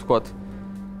 ესე რომ ვთქვათ,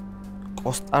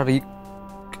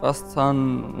 კოსტა-რიკასთან,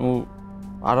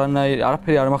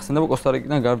 არაფერი არ მახსენდება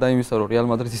კოსტა-რიკიდან გარდა იმისა, რომ რეალ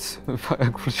მადრიდის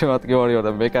გულშემატკივარი ვარ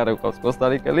და მეკარე ვყავს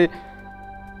კოსტა-რიკელი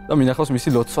და მინახავს მისი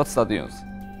ლოცვაც სტადიონზე.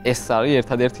 ეს არის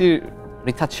ერთადერთი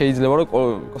რითაც შეიძლება რომ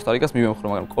კოსტა-რიკას მივემხრო,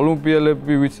 მაგრამ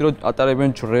კოლუმბიელები ვიცი რომ ატარებენ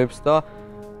ჯვრებს და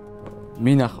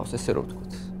მინახავს ესე რომ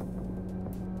ვთქვათ.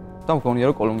 და მგონია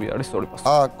რომ კოლუმბია არის სწორი პასუხი.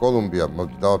 კოლუმბია,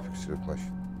 მოდი დავაფიქსირებ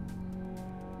მაშინ.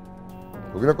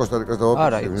 როგორია კოსტა-რიკას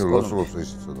დავაფიქსირებ, ლოცულობს ის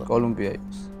ცოტა. კოლუმბია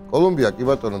იყოს. კოლუმბია კი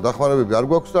ბატონო, დახმარებები არ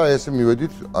გვაქვს და ესე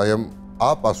მივედით აი ამ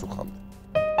A პასუხამდე.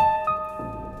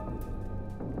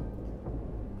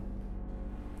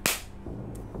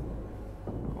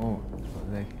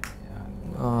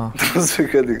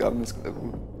 ზეგადი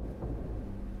გამისკდებული.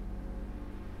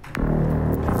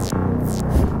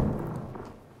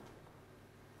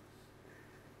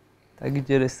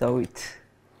 დაგიჯერესავით.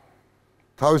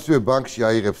 თავისივე ბანკში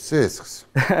აიღებს ცესხს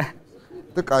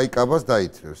და კაიკაბას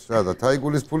დაითრევს რა და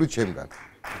თაიგულის ფული ჩემგან.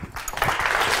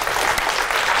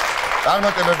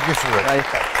 წარმატებებს გისურვებ.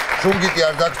 შუმგიტი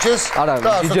არ დაგჭეს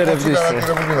და იჯერებდი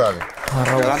გარანტირებული არის.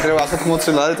 გარანტირება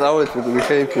 180 ლარი წავედით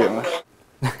ვიქეიფია მაშინ.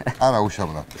 არა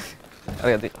უშამლა.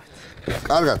 კარგად იყავით.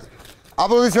 კარგად.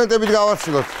 აპლოდისმენტებით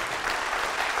გავაცილოთ.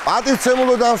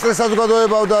 პატივცემულო დამსწრე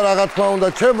საზოგადოებაო და რა თქმა უნდა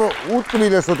ჩემო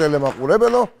უტკბილესო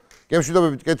ტელემაყურებელო,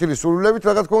 გემშვიდობებით კეთილი სულულებით,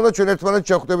 რა თქმა უნდა ჩვენ ერთმანეთს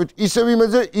ჩახვდებით ისევ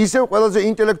იმედზე, ისევ ყველაზე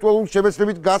ინტელექტუალურ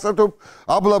შემეცნებით გასართობ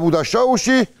აბლაბუდა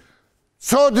შოუში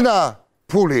ცოდნა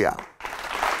ფულია.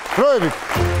 დროებით